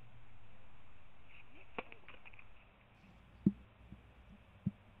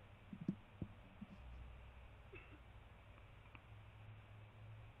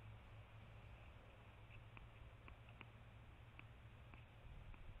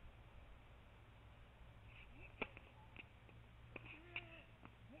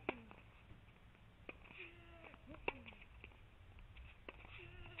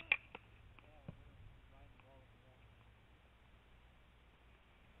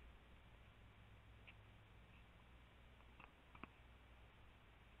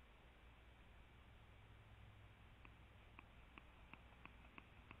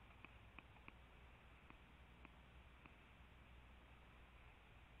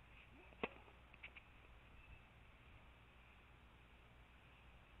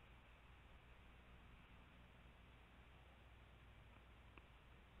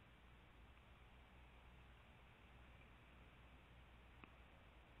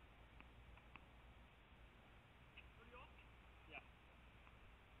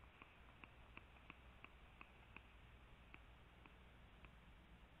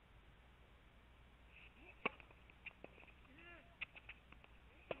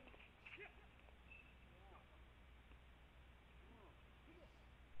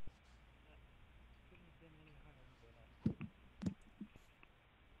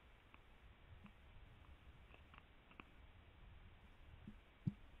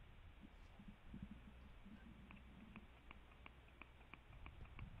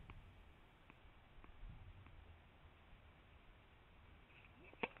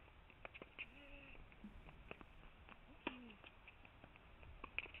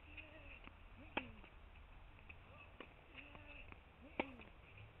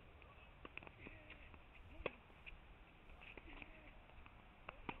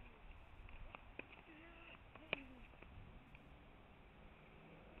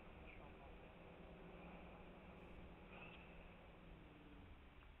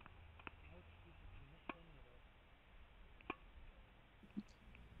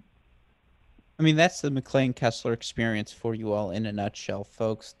 I mean, that's the McLean Kessler experience for you all in a nutshell,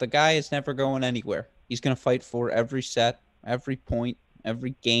 folks. The guy is never going anywhere. He's going to fight for every set, every point,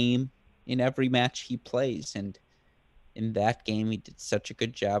 every game, in every match he plays. And in that game, he did such a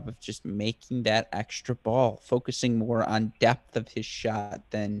good job of just making that extra ball, focusing more on depth of his shot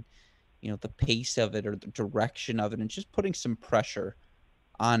than, the pace of it or the direction of it, and just putting some pressure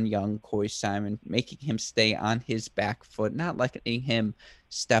on young Coy Simon, making him stay on his back foot, not letting him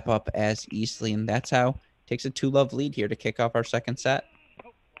step up as easily. And that's how he takes a 2-love lead here to kick off our second set.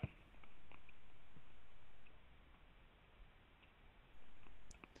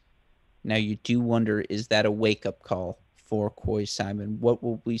 Now you do wonder, is that a wake-up call for Coy Simon? What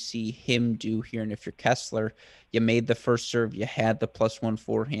will we see him do here? And if you're Kessler, you made the first serve, you had the +1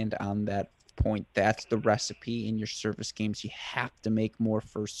 forehand on that point. That's the recipe in your service games. You have to make more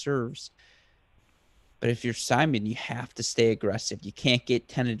first serves. But if you're Simon, you have to stay aggressive. You can't get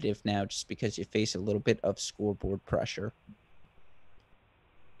tentative now just because you face a little bit of scoreboard pressure.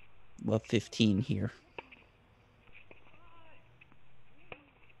 Love 15 here.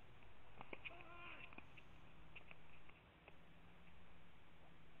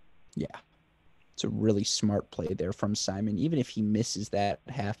 Yeah. It's a really smart play there from Simon. Even if he misses that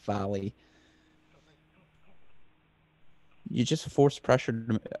half volley, you just force pressure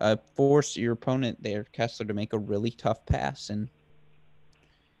to force your opponent there, Kessler, to make a really tough pass. And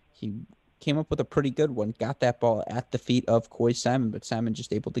he came up with a pretty good one. Got that ball at the feet of Coy Simon, but Simon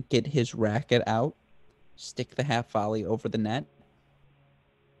just able to get his racket out, stick the half volley over the net.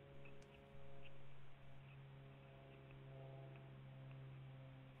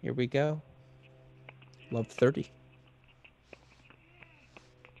 Here we go. Love 30.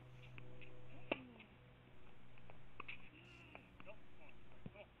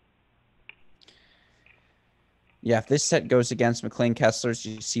 Yeah, if this set goes against McLean Kessler's,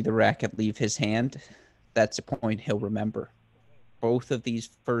 you see the racket leave his hand. That's a point he'll remember. Both of these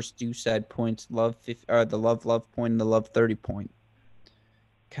first two-side points, the love point and the love 30 point.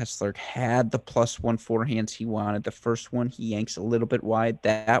 Kessler had the +1 forehands he wanted. The first one, he yanks a little bit wide.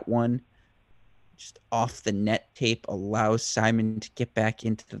 That one, just off the net tape, allows Simon to get back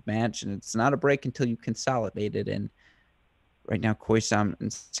into the match. And it's not a break until you consolidate it. And right now, Coy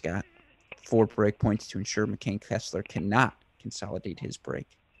Simon's got 4 break points to ensure McLean Kessler cannot consolidate his break.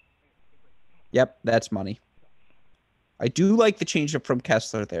 Yep, that's money. I do like the changeup from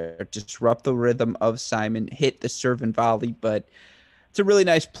Kessler there. Disrupt the rhythm of Simon, hit the serve and volley, but it's a really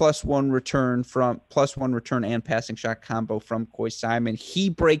nice +1 return and passing shot combo from Coy Simon. He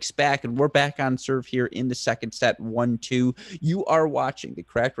breaks back, and we're back on serve here in the second set, 1-2. You are watching the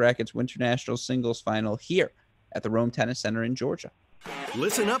Cracked Racquets Winter National Singles Final here at the Rome Tennis Center in Georgia.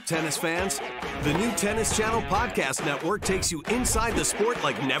 Listen up, tennis fans. The new Tennis Channel Podcast Network takes you inside the sport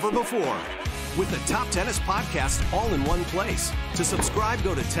like never before. With the top tennis podcasts all in one place. To subscribe,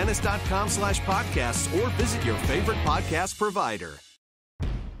 go to tennis.com/podcasts or visit your favorite podcast provider.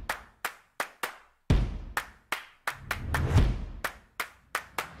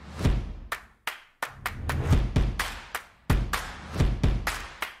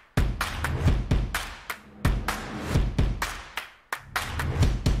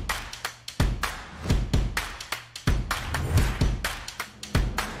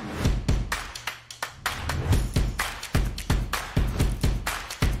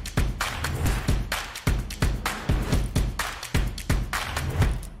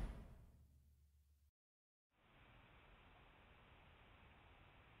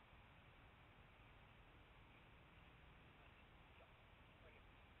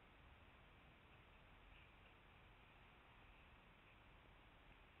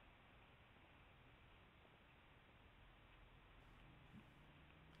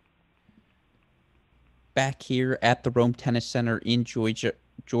 Back here at the Rome Tennis Center in Georgia.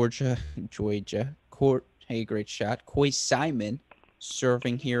 Court, hey, great shot. Coy Simon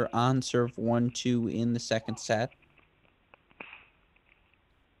serving here on serve 1-2 in the second set.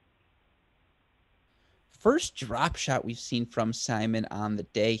 First drop shot we've seen from Simon on the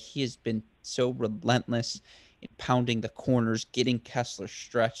day. He has been so relentless in pounding the corners, getting Kessler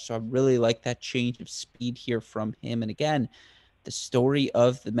stretched. So I really like that change of speed here from him. And again, the story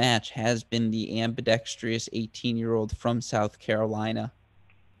of the match has been the ambidextrous 18-year-old from South Carolina,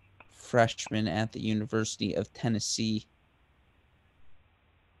 freshman at the University of Tennessee,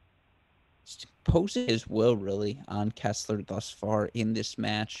 just imposing his will really on Kessler thus far in this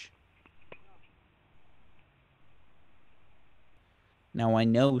match. Now I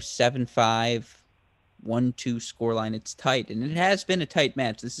know 7-5 1-2 scoreline. It's tight, and it has been a tight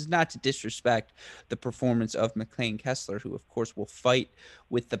match. This is not to disrespect the performance of McLean Kessler, who, of course, will fight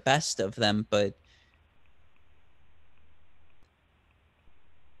with the best of them, but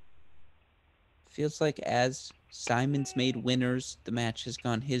feels like as Simon's made winners, the match has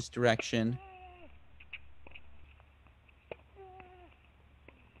gone his direction.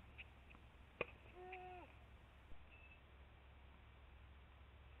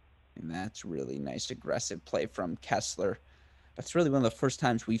 And that's really nice aggressive play from Kessler. That's really one of the first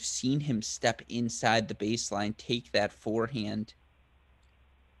times we've seen him step inside the baseline, take that forehand.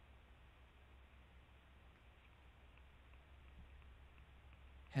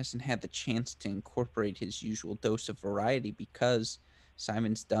 Hasn't had the chance to incorporate his usual dose of variety because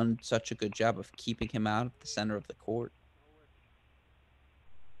Simon's done such a good job of keeping him out of the center of the court.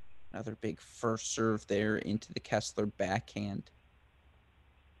 Another big first serve there into the Kessler backhand.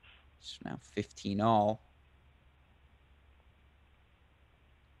 So now 15 all.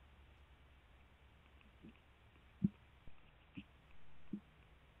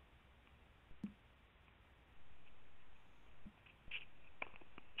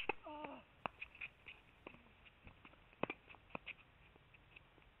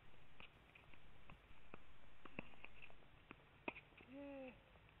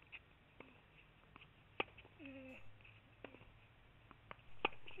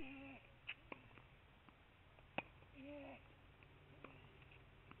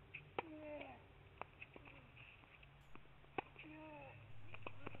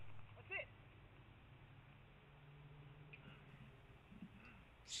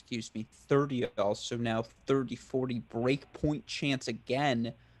 Excuse me, 30 all. So now 30-40 break point chance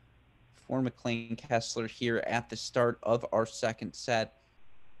again for McLean Kessler here at the start of our second set.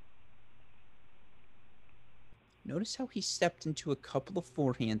 Notice how he stepped into a couple of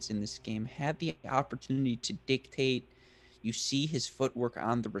forehands in this game, had the opportunity to dictate. You see his footwork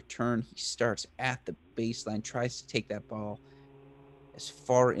on the return. He starts at the baseline, tries to take that ball as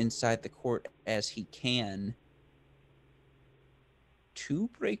far inside the court as he can. 2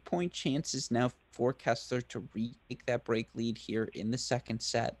 break point chances now for Kessler to retake that break lead here in the second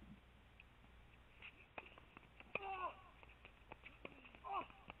set.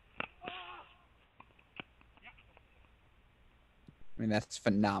 I mean, that's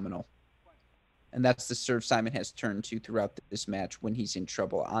phenomenal. And that's the serve Simon has turned to throughout this match when he's in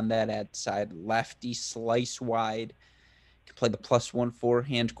trouble. On that ad side, lefty slice wide. Can play the +1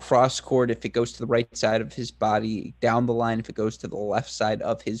 forehand cross court if it goes to the right side of his body, down the line if it goes to the left side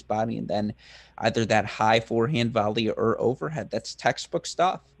of his body, and then either that high forehand volley or overhead. That's textbook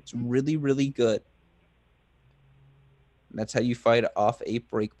stuff. It's really, really good. And that's how you fight off a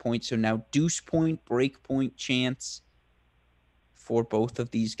break point. So now deuce point, break point chance for both of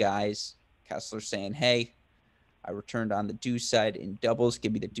these guys. Kessler saying, hey, I returned on the deuce side in doubles.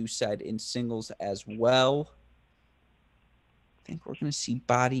 Give me the deuce side in singles as well. I think we're going to see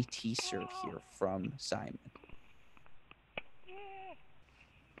body T serve here from Simon.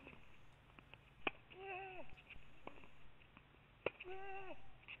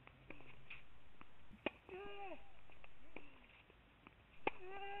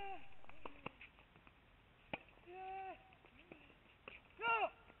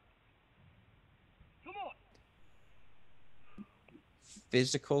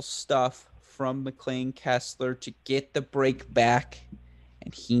 Physical stuff from McLean Kessler to get the break back.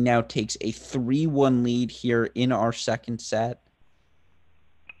 And he now takes a 3-1 lead here in our second set.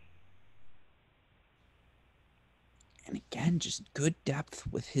 And again, just good depth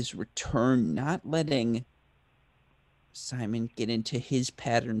with his return, not letting Simon get into his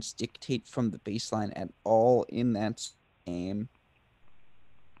patterns, dictate from the baseline at all in that game.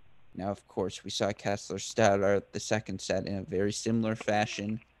 Now, of course, we saw Kessler start out the second set in a very similar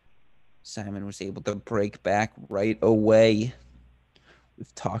fashion. Simon was able to break back right away.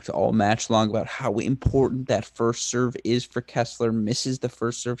 We've talked all match long about how important that first serve is for Kessler. Misses the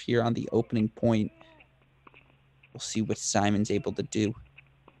first serve here on the opening point. We'll see what Simon's able to do.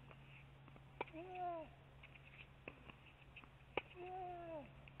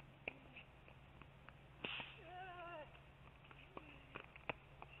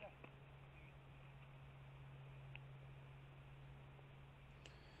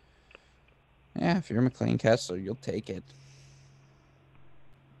 Yeah, if you're McLean Kessler, you'll take it.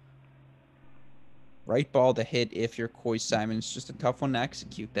 Right ball to hit if you're Coy Simon. It's just a tough one to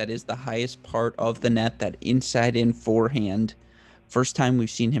execute. That is the highest part of the net, that inside-in forehand. First time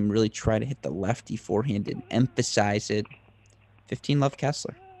we've seen him really try to hit the lefty forehand and emphasize it. 15 love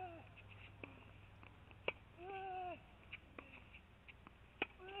Kessler.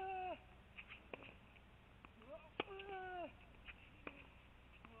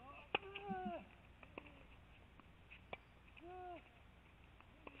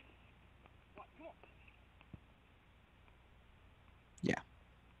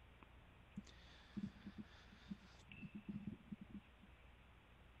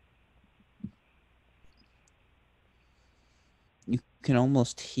 can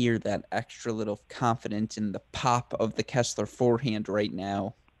almost hear that extra little confidence in the pop of the Kessler forehand right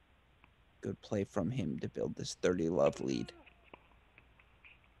now. Good play from him to build this 30-love lead.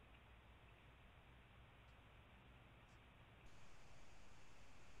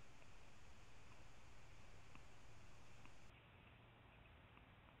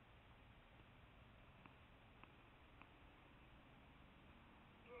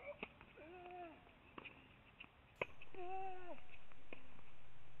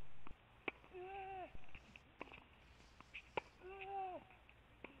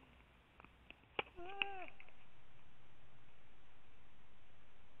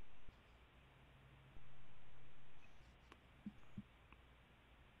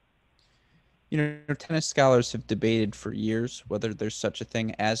 You know, tennis scholars have debated for years whether there's such a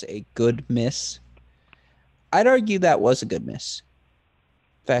thing as a good miss. I'd argue that was a good miss.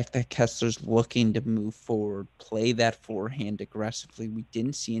 The fact that Kessler's looking to move forward, play that forehand aggressively. We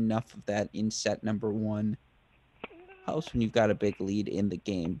didn't see enough of that in set number one. Helps when you've got a big lead in the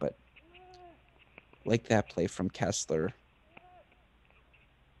game, but like that play from Kessler.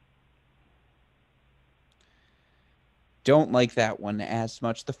 Don't like that one as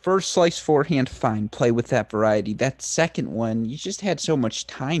much. The first slice forehand, fine, play with that variety. That second one, you just had so much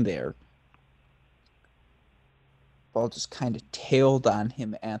time there. Ball just kind of tailed on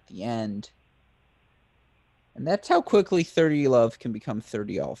him at the end. And that's how quickly 30-love can become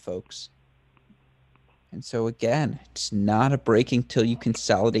 30-all, folks. And so again, it's not a breaking till you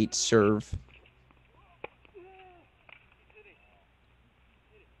consolidate serve.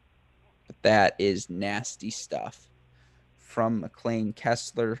 But that is nasty stuff from McLean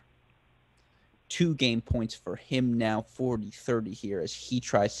Kessler. 2 game points for him now, 40-30 here as he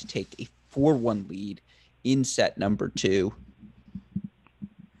tries to take a 4-1 lead in set number 2.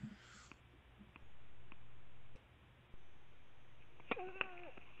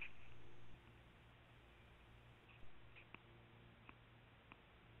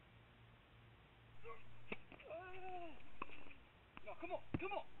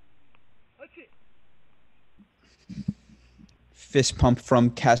 Fist pump from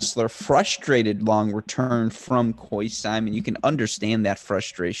Kessler. Frustrated long return from Coy Simon. You can understand that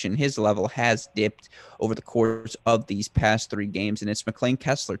frustration. His level has dipped over the course of these past 3 games, and it's McLean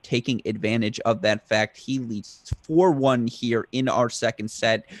Kessler taking advantage of that fact. He leads 4-1 here in our second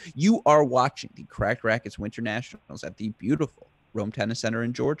set. You are watching the Cracked Racquets Winter Nationals at the beautiful Rome Tennis Center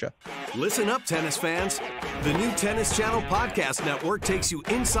in Georgia. Listen up, tennis fans. The new Tennis Channel Podcast Network takes you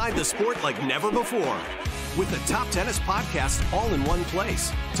inside the sport like never before. With the top tennis podcasts all in one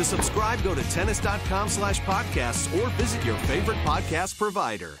place. To subscribe, go to tennis.com/podcasts or visit your favorite podcast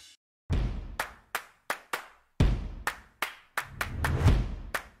provider.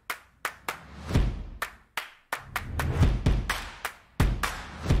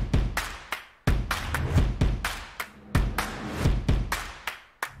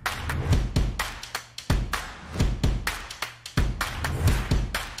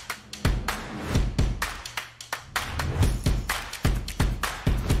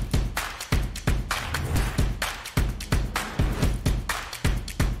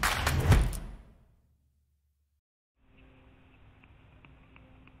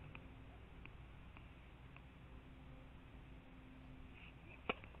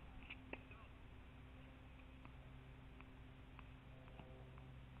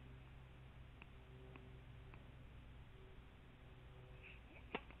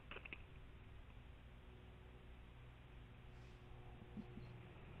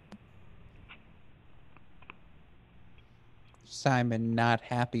 Simon not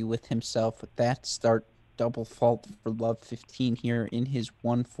happy with himself with that start. Double fault for love 15 here in his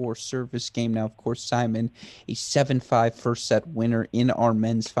 1-4 service game. Now, of course, Simon, a 7-5 first set winner in our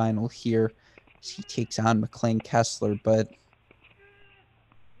men's final here as he takes on McLean Kessler, but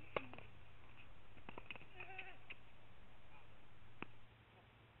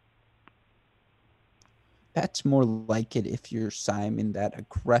that's more like it if you're Simon, that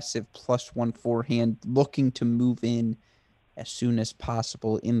aggressive +1 forehand looking to move in as soon as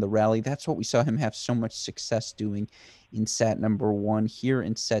possible in the rally. That's what we saw him have so much success doing in set number 1. Here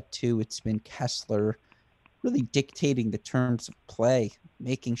in set 2, it's been Kessler really dictating the terms of play,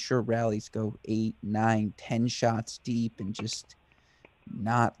 making sure rallies go 8, 9, 10 shots deep and just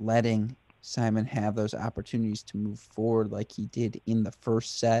not letting Simon have those opportunities to move forward like he did in the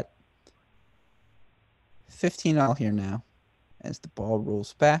first set. 15-all here now as the ball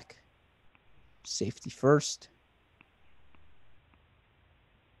rolls back. Safety first.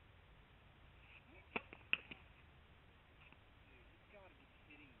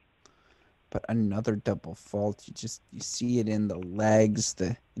 But another double fault. You see it in the legs,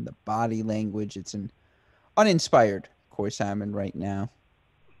 in the body language. It's an uninspired Coy Simon right now,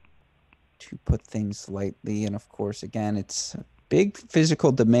 to put things lightly. And of course, again, it's a big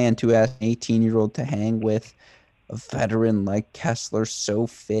physical demand to ask an 18-year-old to hang with a veteran like Kessler, so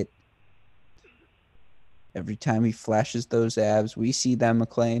fit. Every time he flashes those abs, we see them,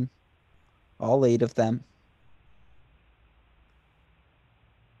 McLean. All 8 of them.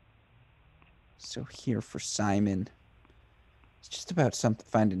 So here for Simon, it's just about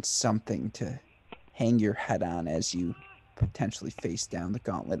finding something to hang your head on as you potentially face down the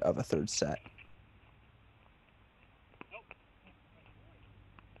gauntlet of a third set.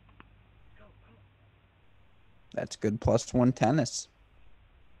 That's good +1 tennis.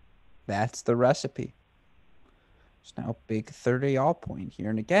 That's the recipe. It's now big 30 all point here.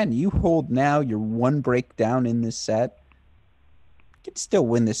 And again, you hold now, you're 1 break down in this set. You can still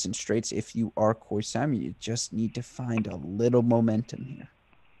win this in straights if you are Coy Simon. You just need to find a little momentum here.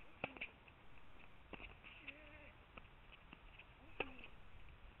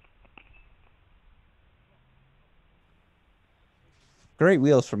 Great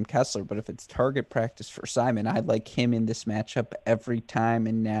wheels from Kessler, but if it's target practice for Simon, I like him in this matchup every time.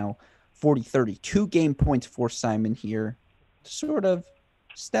 And now 40-30, 2 game points for Simon here to sort of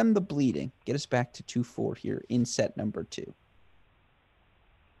stem the bleeding, get us back to 2-4 here in set number 2.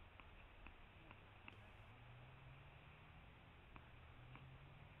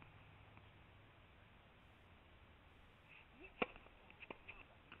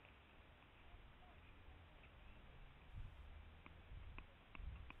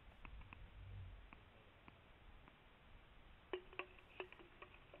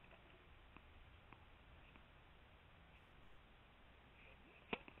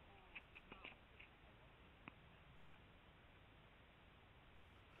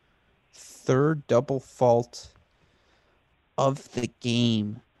 Third double fault of the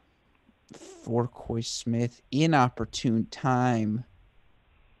game for Coy Smith. Inopportune time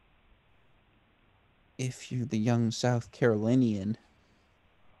if you're the young South Carolinian.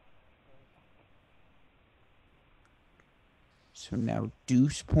 So now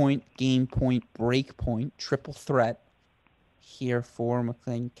deuce point, game point, break point, triple threat here for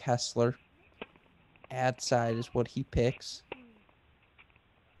McLean Kessler. Ad side is what he picks.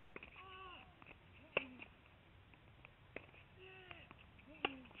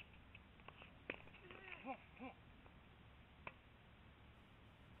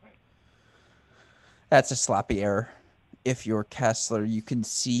 That's a sloppy error. If you're Kessler, you can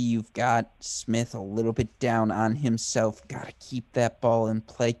see you've got Smith a little bit down on himself. Got to keep that ball in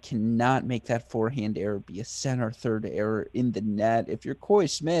play. Cannot make that forehand error be a center third error in the net. If you're Coy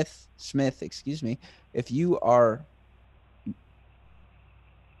Smith, if you are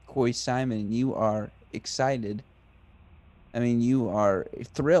Coy Simon, you are excited. I mean, you are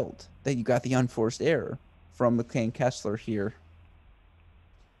thrilled that you got the unforced error from McLean Kessler here.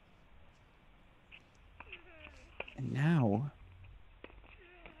 And now,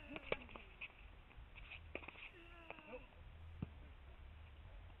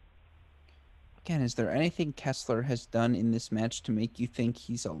 again, is there anything Kessler has done in this match to make you think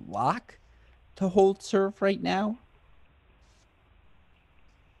he's a lock to hold serve right now?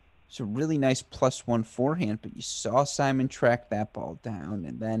 It's a really nice +1 forehand, but you saw Simon track that ball down.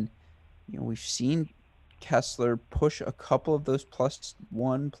 And then, we've seen Kessler push a couple of those +1,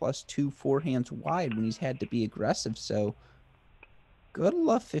 +2 forehands wide when he's had to be aggressive. So good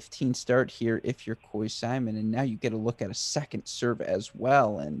luck 15 start here if you're Coy Simon. And now you get a look at a second serve as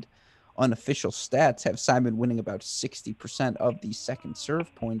well. And unofficial stats have Simon winning about 60% of these second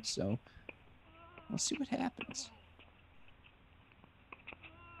serve points. So we'll see what happens.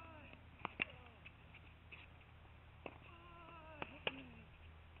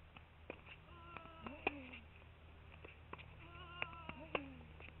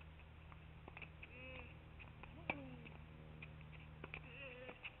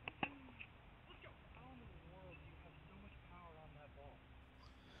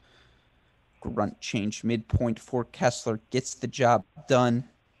 Grunt change midpoint for Kessler, gets the job done.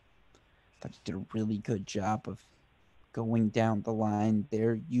 Thought he did a really good job of going down the line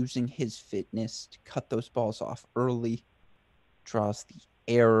there, using his fitness to cut those balls off early. Draws the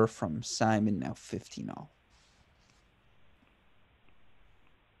error from Simon, now 15 all.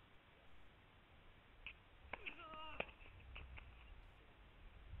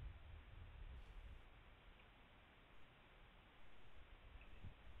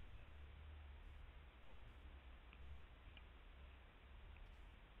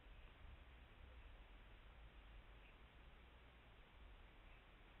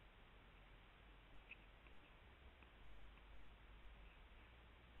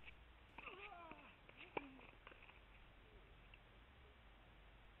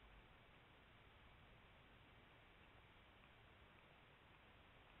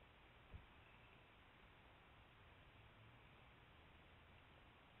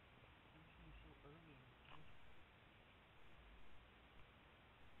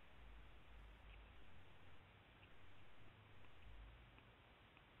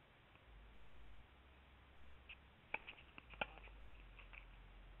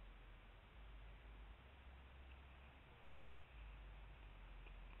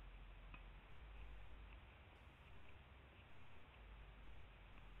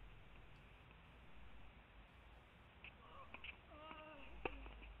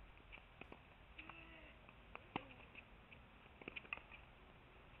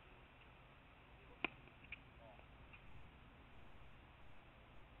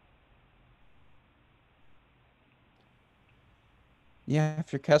 Yeah,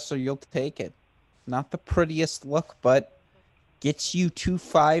 if you're Kessler, you'll take it. Not the prettiest look, but gets you to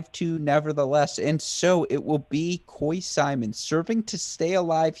 5-2 nevertheless. And so it will be Coy Simon serving to stay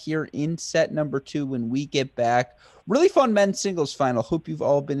alive here in set number 2 when we get back. Really fun men's singles final. Hope you've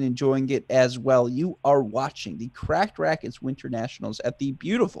all been enjoying it as well. You are watching the Cracked Racquets Winter Nationals at the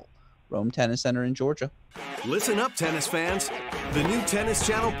beautiful Rome Tennis Center in Georgia. Listen up, tennis fans. The new Tennis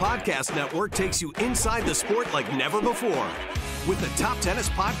Channel Podcast Network takes you inside the sport like never before. With the top tennis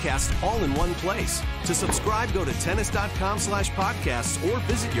podcasts all in one place. To subscribe, go to tennis.com/podcasts or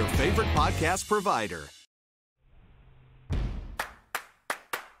visit your favorite podcast provider.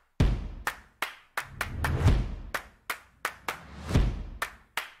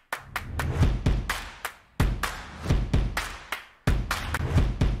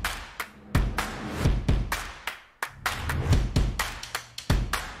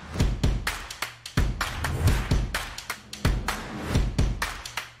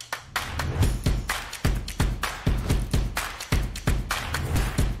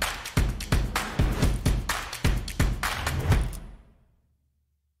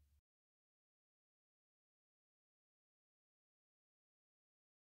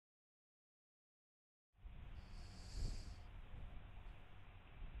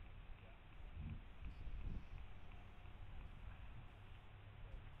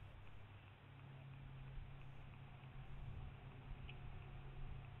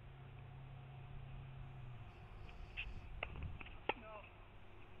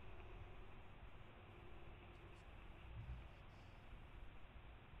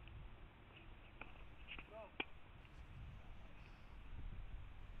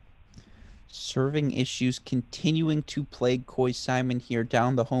 Serving issues continuing to plague Coy Simon here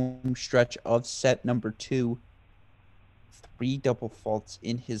down the home stretch of set number 2. 3 double faults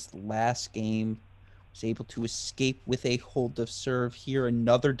in his last game. Was able to escape with a hold of serve here.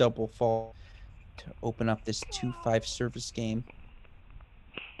 Another double fault to open up this 2-5 service game.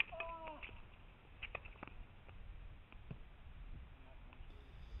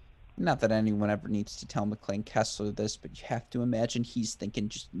 Not that anyone ever needs to tell McLean Kessler this, but you have to imagine he's thinking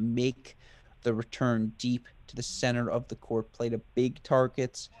just make the return deep to the center of the court, play to big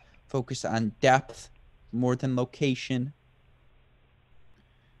targets, focus on depth more than location.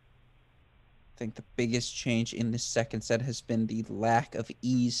 I think the biggest change in this second set has been the lack of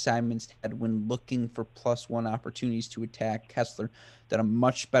ease Simon's had when looking for +1 opportunities to attack. Kessler did a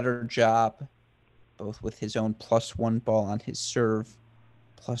much better job, both with his own +1 ball on his serve,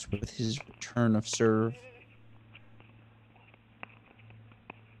 plus with his return of serve.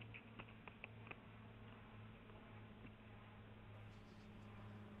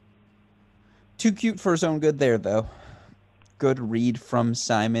 Too cute for his own good there, though. Good read from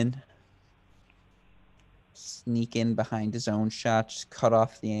Simon. Sneak in behind his own shot, just cut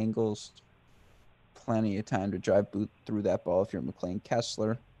off the angles. Plenty of time to drive through that ball if you're McLean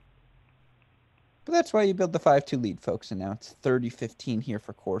Kessler. But that's why you build the 5-2 lead, folks. And now it's 30-15 here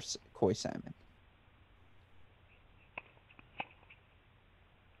for Coy Simon.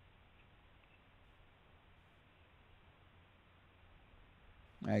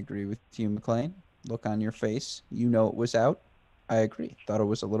 I agree with you, McLean. Look on your face. You know it was out. I agree. Thought it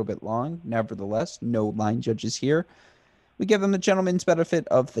was a little bit long. Nevertheless, no line judges here. We give them the gentleman's benefit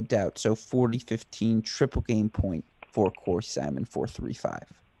of the doubt. So 40-15, triple game point for Coy Simon, 4-3-5.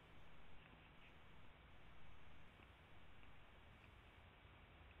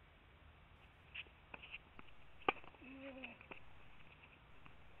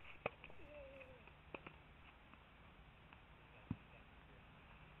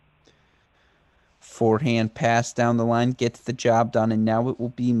 Forehand pass down the line gets the job done, and now it will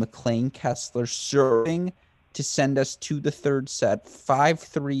be McLean Kessler serving to send us to the third set.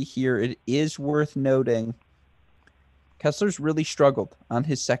 5-3 here. It is worth noting Kessler's really struggled on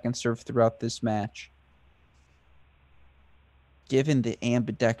his second serve throughout this match. Given the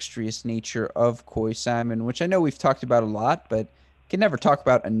ambidextrous nature of Coy Simon, which I know we've talked about a lot, but can never talk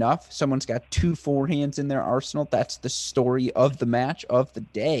about enough. Someone's got 2 forehands in their arsenal. That's the story of the match, of the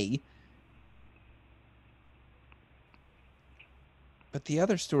day. But the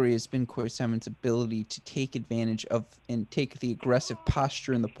other story has been Coy Simon's ability to take advantage of and take the aggressive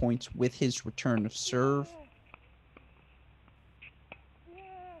posture in the points with his return of serve.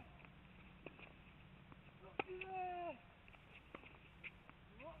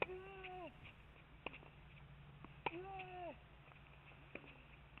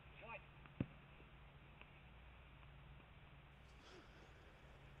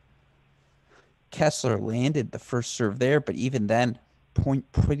 Kessler landed the first serve there, but even then,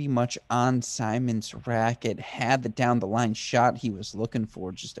 Point pretty much on Simon's racket. Had the down the line shot he was looking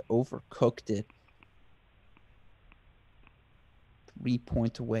for, just overcooked it. 3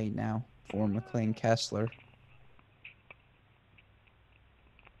 points away now for McLean Kessler.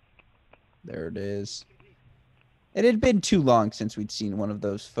 There it is. It had been too long since we'd seen one of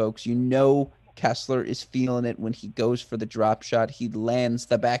those folks. You know Kessler is feeling it when he goes for the drop shot. He lands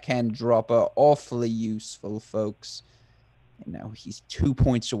the backhand dropper. Awfully useful, folks. And now he's 2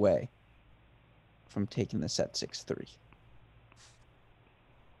 points away from taking the set 6-3.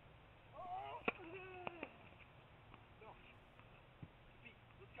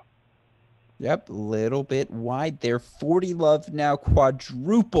 Yep, little bit wide there. 40 love now,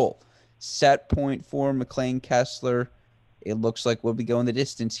 quadruple set point for McLean Kessler. It looks like we'll be going the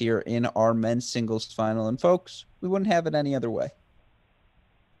distance here in our men's singles final. And folks, we wouldn't have it any other way.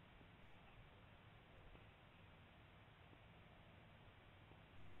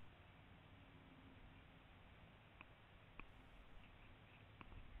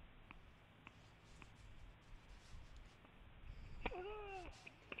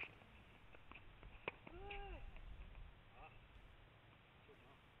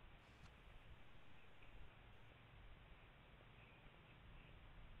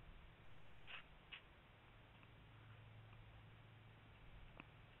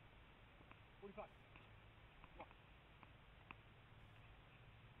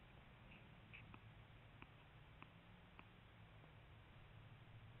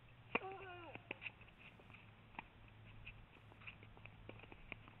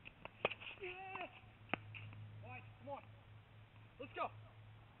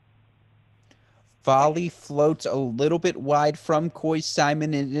 Volley floats a little bit wide from Coy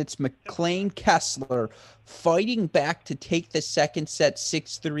Simon, and it's McLean Kessler fighting back to take the second set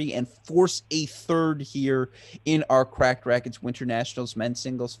 6-3 and force a third here in our Cracked Racquets Winter Nationals men's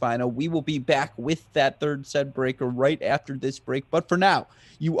singles final. We will be back with that third set breaker right after this break. But for now,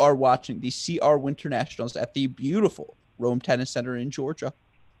 you are watching the CR Winter Nationals at the beautiful Rome Tennis Center in Georgia.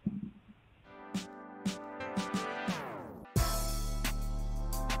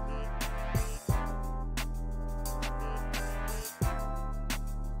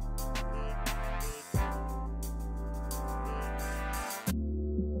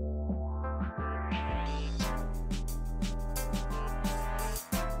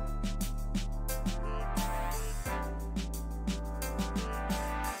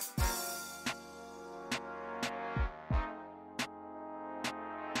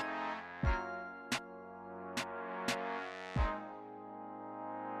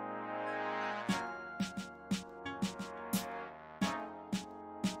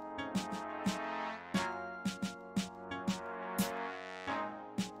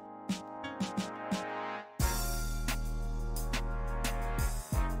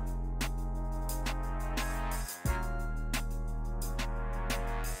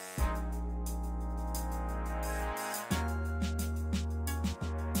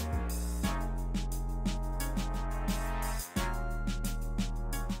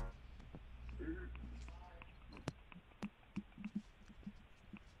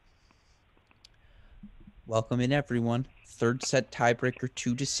 Welcome in, everyone. Third set tiebreaker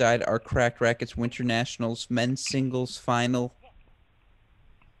to decide our Cracked Racquets Winter Nationals men's singles final.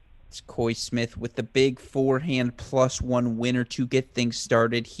 It's Coy Smith with the big forehand +1 winner to get things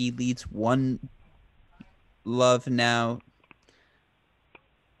started. He leads 1 love now.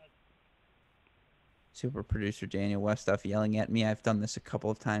 Super producer Daniel Westoff yelling at me. I've done this a couple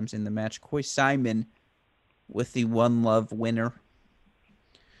of times in the match. Coy Simon with the 1 love winner.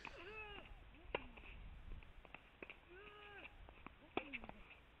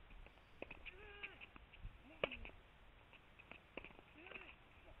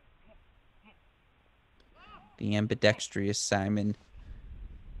 The ambidextrous Simon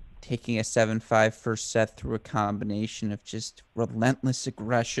taking a 7-5 first set through a combination of just relentless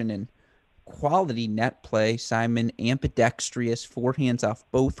aggression and quality net play. Simon ambidextrous, forehands off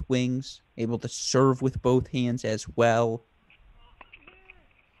both wings, able to serve with both hands as well.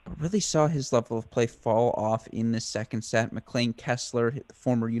 But really saw his level of play fall off in the second set. McLean Kessler, the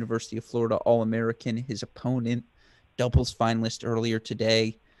former University of Florida All-American, his opponent, doubles finalist earlier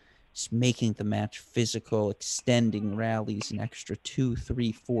today, just making the match physical, extending rallies, an extra 2,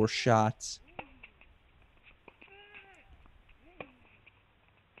 3, 4 shots.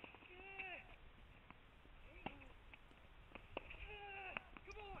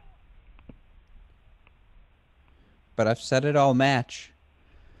 But I've said it all match.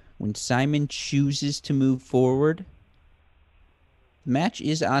 When Simon chooses to move forward, The match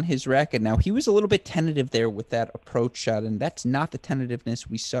is on his racket now. He was a little bit tentative there with that approach shot, and that's not the tentativeness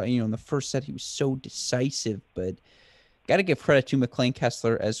we saw. In the first set, he was so decisive, but got to give credit to McLean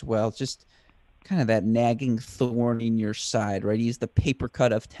Kessler as well. Just kind of that nagging thorn in your side, right? He's the paper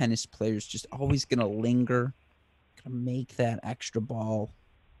cut of tennis players, just always going to linger, going to make that extra ball.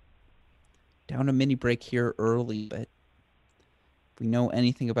 Down a mini break here early, but if we know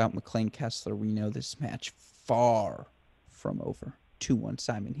anything about McLean Kessler, we know this match far from over. 2-1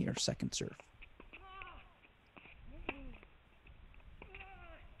 Simon here, second serve.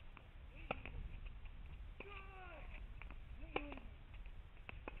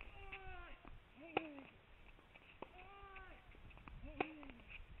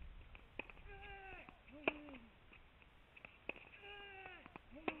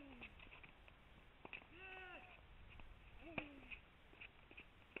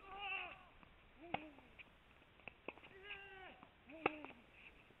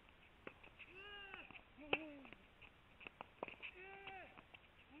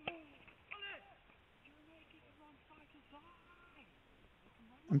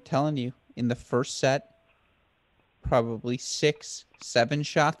 I'm telling you, in the first set, probably 6, 7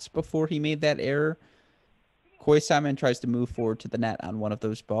 shots before he made that error. Koi Simon tries to move forward to the net on one of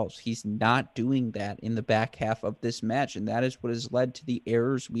those balls. He's not doing that in the back half of this match, and that is what has led to the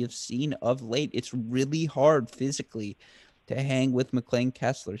errors we have seen of late. It's really hard physically to hang with McLean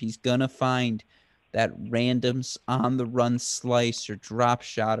Kessler. He's going to find that random on-the-run slice or drop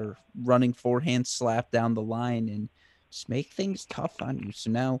shot or running forehand slap down the line and just make things tough on you.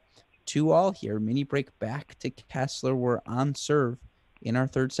 So now 2-2 here. Mini break back to Kessler. We're on serve in our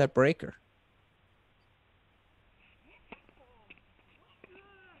third set breaker.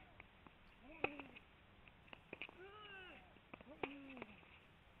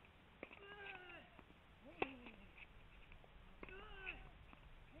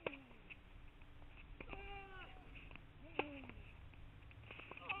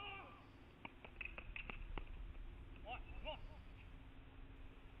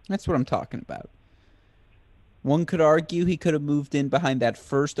 That's what I'm talking about. One could argue he could have moved in behind that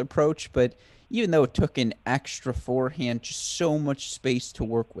first approach, but even though it took an extra forehand, just so much space to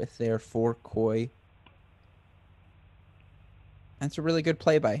work with there for Koi. That's a really good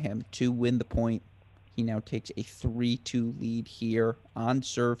play by him to win the point. He now takes a 3-2 lead here on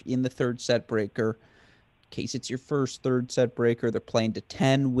serve in the third set breaker. In case it's your first third set breaker, they're playing to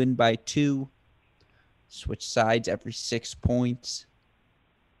 10, win by 2. Switch sides every 6 points.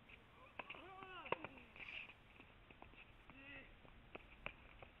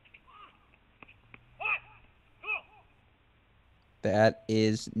 That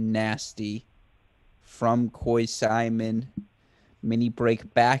is nasty from Koi Simon. Mini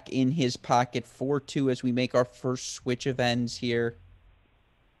break back in his pocket. 4-2 as we make our first switch of ends here.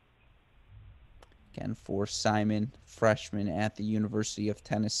 Again, for Simon, freshman at the University of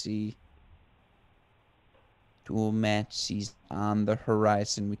Tennessee. Dual match season on the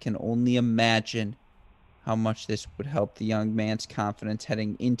horizon. We can only imagine how much this would help the young man's confidence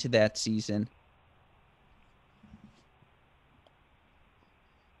heading into that season.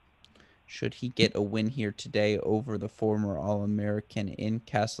 Should he get a win here today over the former All-American in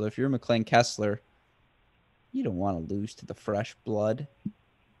Kessler? If you're McLean Kessler, you don't want to lose to the fresh blood.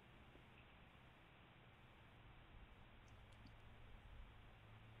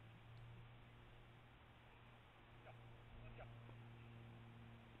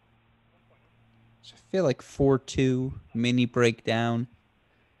 So I feel like 4-2, mini breakdown.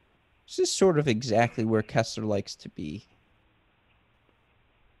 This is sort of exactly where Kessler likes to be.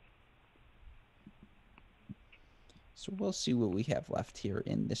 So we'll see what we have left here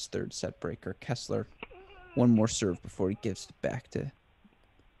in this third set breaker. Kessler, one more serve before he gives it back to...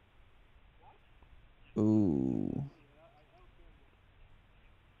 Ooh.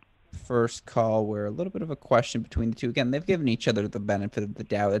 First call where a little bit of a question between the two. Again, they've given each other the benefit of the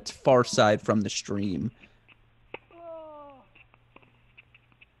doubt. It's far side from the stream.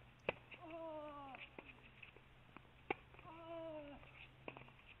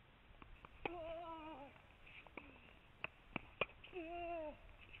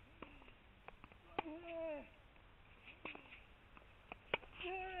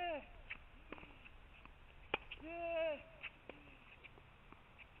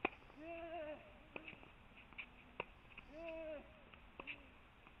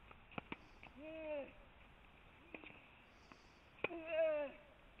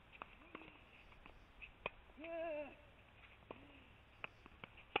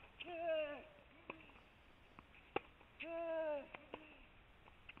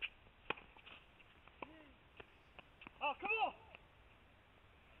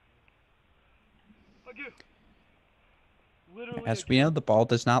 As we know, the ball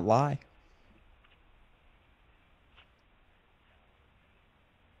does not lie.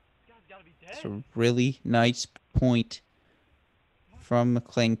 It's a really nice point from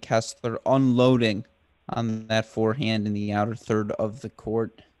McLean Kessler, unloading on that forehand in the outer third of the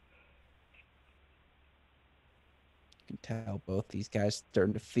court. You can tell both these guys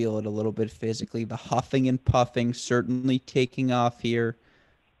starting to feel it a little bit physically. The huffing and puffing certainly taking off here.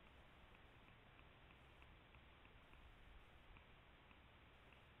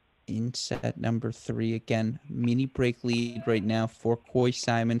 In set number 3 again, mini break lead right now for Coy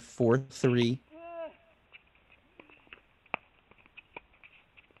Simon, 4-3.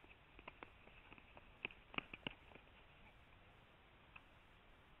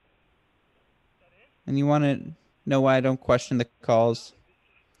 And you want to know why I don't question the calls?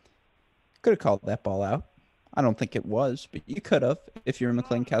 Could have called that ball out. I don't think it was, but you could have. If you're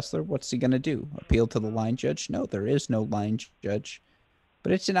McLean Kessler, what's he going to do? Appeal to the line judge? No, there is no line judge.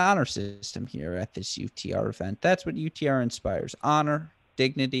 But it's an honor system here at this UTR event. That's what UTR inspires. Honor,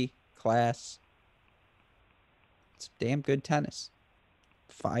 dignity, class. It's damn good tennis.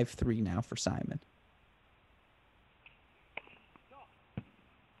 5-3 now for Simon.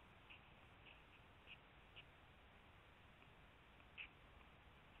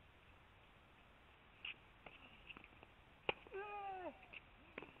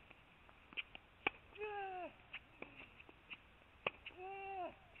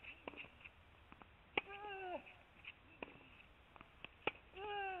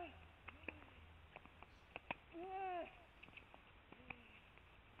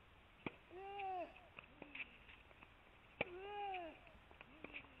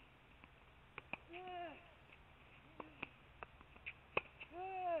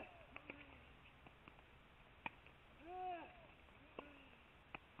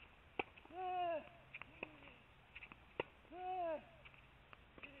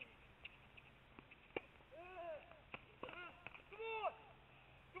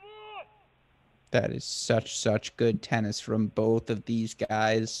 That is such good tennis from both of these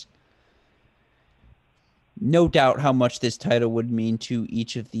guys. No doubt how much this title would mean to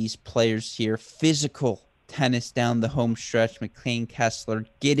each of these players here. Physical tennis down the home stretch. McLean Kessler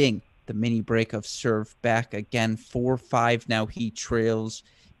getting the mini break of serve back again. 4-5 now he trails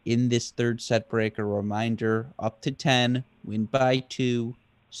in this third set break. A reminder, up to 10, win by 2.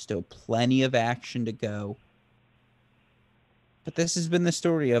 Still plenty of action to go. But this has been the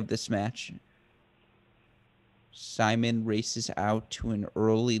story of this match. Simon races out to an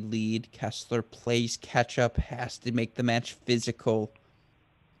early lead. Kessler plays catch up, has to make the match physical,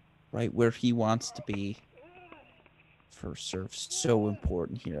 right where he wants to be. First serve, so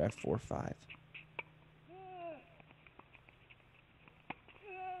important here at 4-5. Come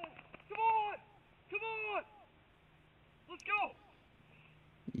on! Come on! Let's go!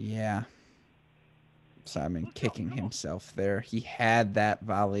 Yeah. Simon kicking himself there. He had that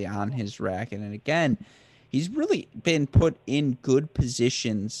volley on his racket. And again, he's really been put in good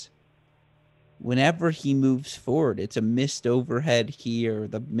positions whenever he moves forward. It's a missed overhead here,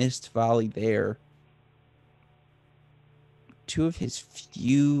 the missed volley there. 2 of his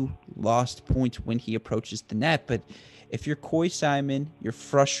few lost points when he approaches the net. But if you're Coy Simon, you're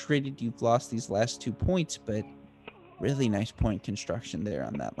frustrated you've lost these last 2 points, but really nice point construction there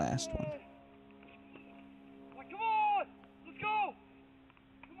on that last one. Come on! Let's go!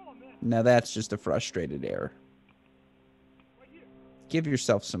 Come on, man. Now that's just a frustrated error. Give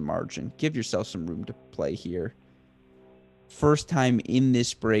yourself some margin. Give yourself some room to play here. First time in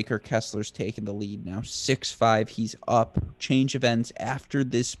this breaker, Kessler's taken the lead now. 6-5, he's up. Change of ends after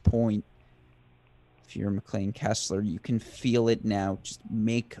this point. If you're McLean Kessler, you can feel it now. Just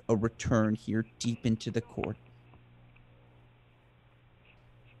make a return here deep into the court.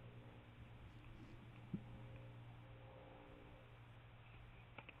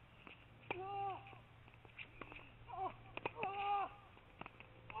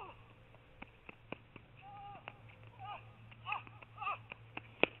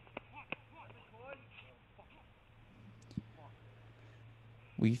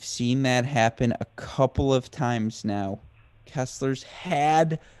 We've seen that happen a couple of times now. Kessler's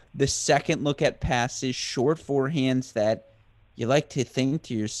had the second look at passes, short forehands that you like to think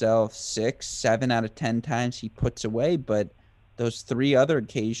to yourself 6, 7 out of 10 times he puts away, but those 3 other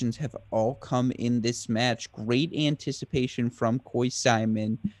occasions have all come in this match. Great anticipation from Coy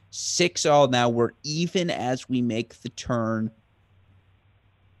Simon. 6-all now. We're even as we make the turn.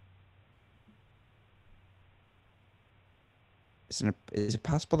 Is it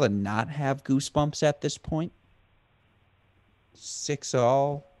possible to not have goosebumps at this point?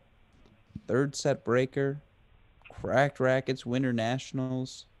 6-all. Third set breaker. Cracked Rackets Winter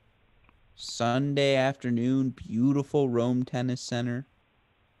Nationals. Sunday afternoon. Beautiful Rome Tennis Center.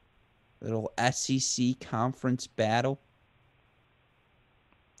 Little SEC conference battle.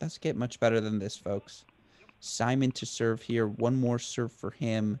 Doesn't get much better than this, folks. Simon to serve here. One more serve for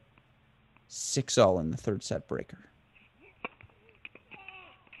him. 6-all in the third set breaker.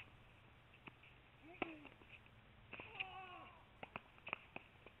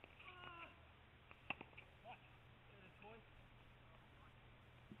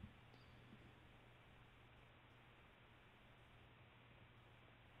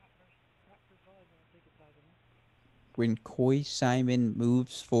 When Coy Simon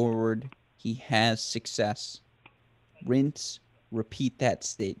moves forward, he has success. Rinse, repeat that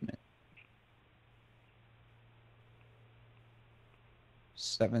statement.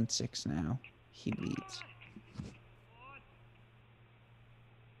 7-6 now. He leads.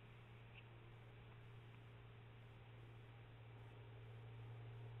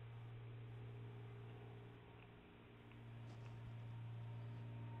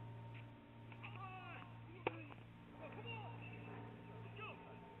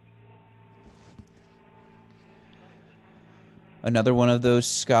 Another one of those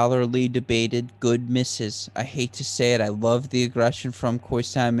scholarly debated good misses. I hate to say it. I love the aggression from Coy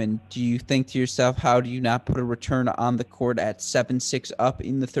Simon. Do you think to yourself, how do you not put a return on the court at 7-6 up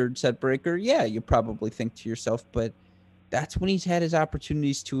in the third set breaker? Yeah, you probably think to yourself, but that's when he's had his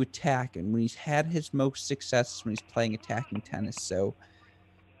opportunities to attack, and when he's had his most success when he's playing attacking tennis. So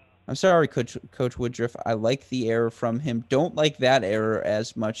I'm sorry, Coach Woodruff. I like the error from him. Don't like that error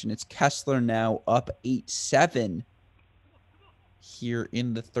as much, and it's Kessler now up 8-7 here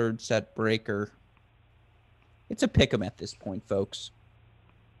in the third set breaker. It's a pick 'em at this point, folks.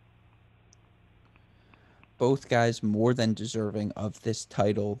 Both guys more than deserving of this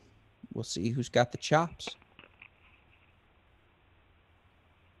title. We'll see who's got the chops.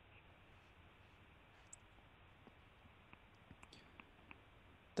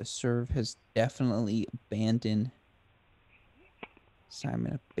 The serve has definitely abandoned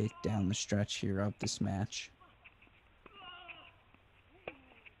Simon a bit down the stretch here of this match.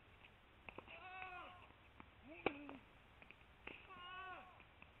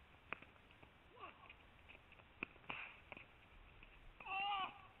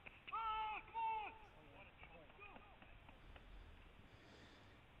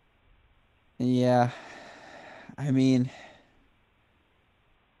 Yeah, I mean,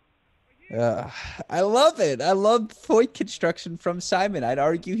 I love it. I love point construction from Simon. I'd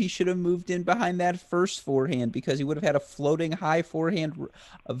argue he should have moved in behind that first forehand because he would have had a floating high forehand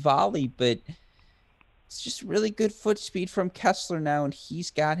volley, but it's just really good foot speed from Kessler now, and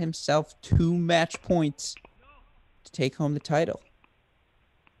he's got himself 2 match points to take home the title.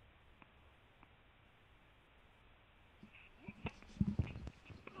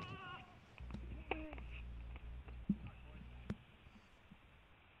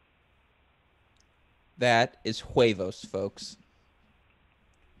 That is huevos, folks.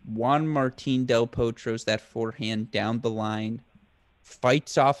 Juan Martín del Potro's that forehand down the line.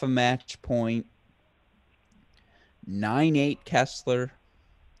 Fights off a match point. 9-8 Kessler.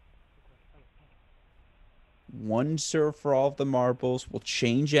 1 serve for all of the marbles. Will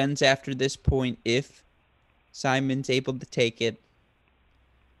change ends after this point if Simon's able to take it.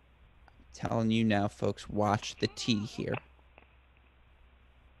 I'm telling you now, folks, watch the tee here.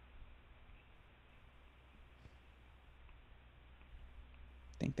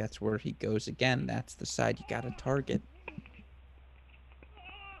 I think that's where he goes again. That's the side you got to target.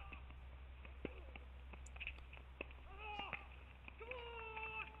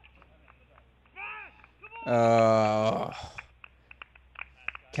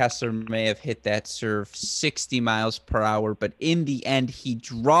 Kessler may have hit that serve 60 miles per hour, but in the end, he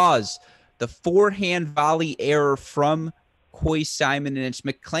draws the forehand volley error from Coy Simon, and it's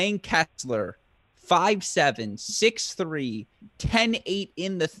McLean Kessler. 5-7, 6-3, 10-8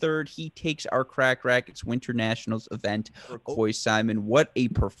 in the third. He takes our Crack Rackets Winter Nationals event for Coy Simon. What a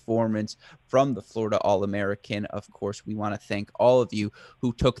performance from the Florida All-American. Of course, we want to thank all of you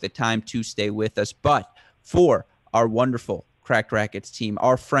who took the time to stay with us. But for our wonderful Crack Rackets team,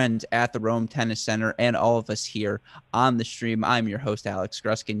 our friends at the Rome Tennis Center, and all of us here on the stream, I'm your host, Alex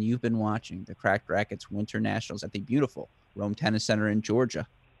Gruskin. You've been watching the Crack Rackets Winter Nationals at the beautiful Rome Tennis Center in Georgia.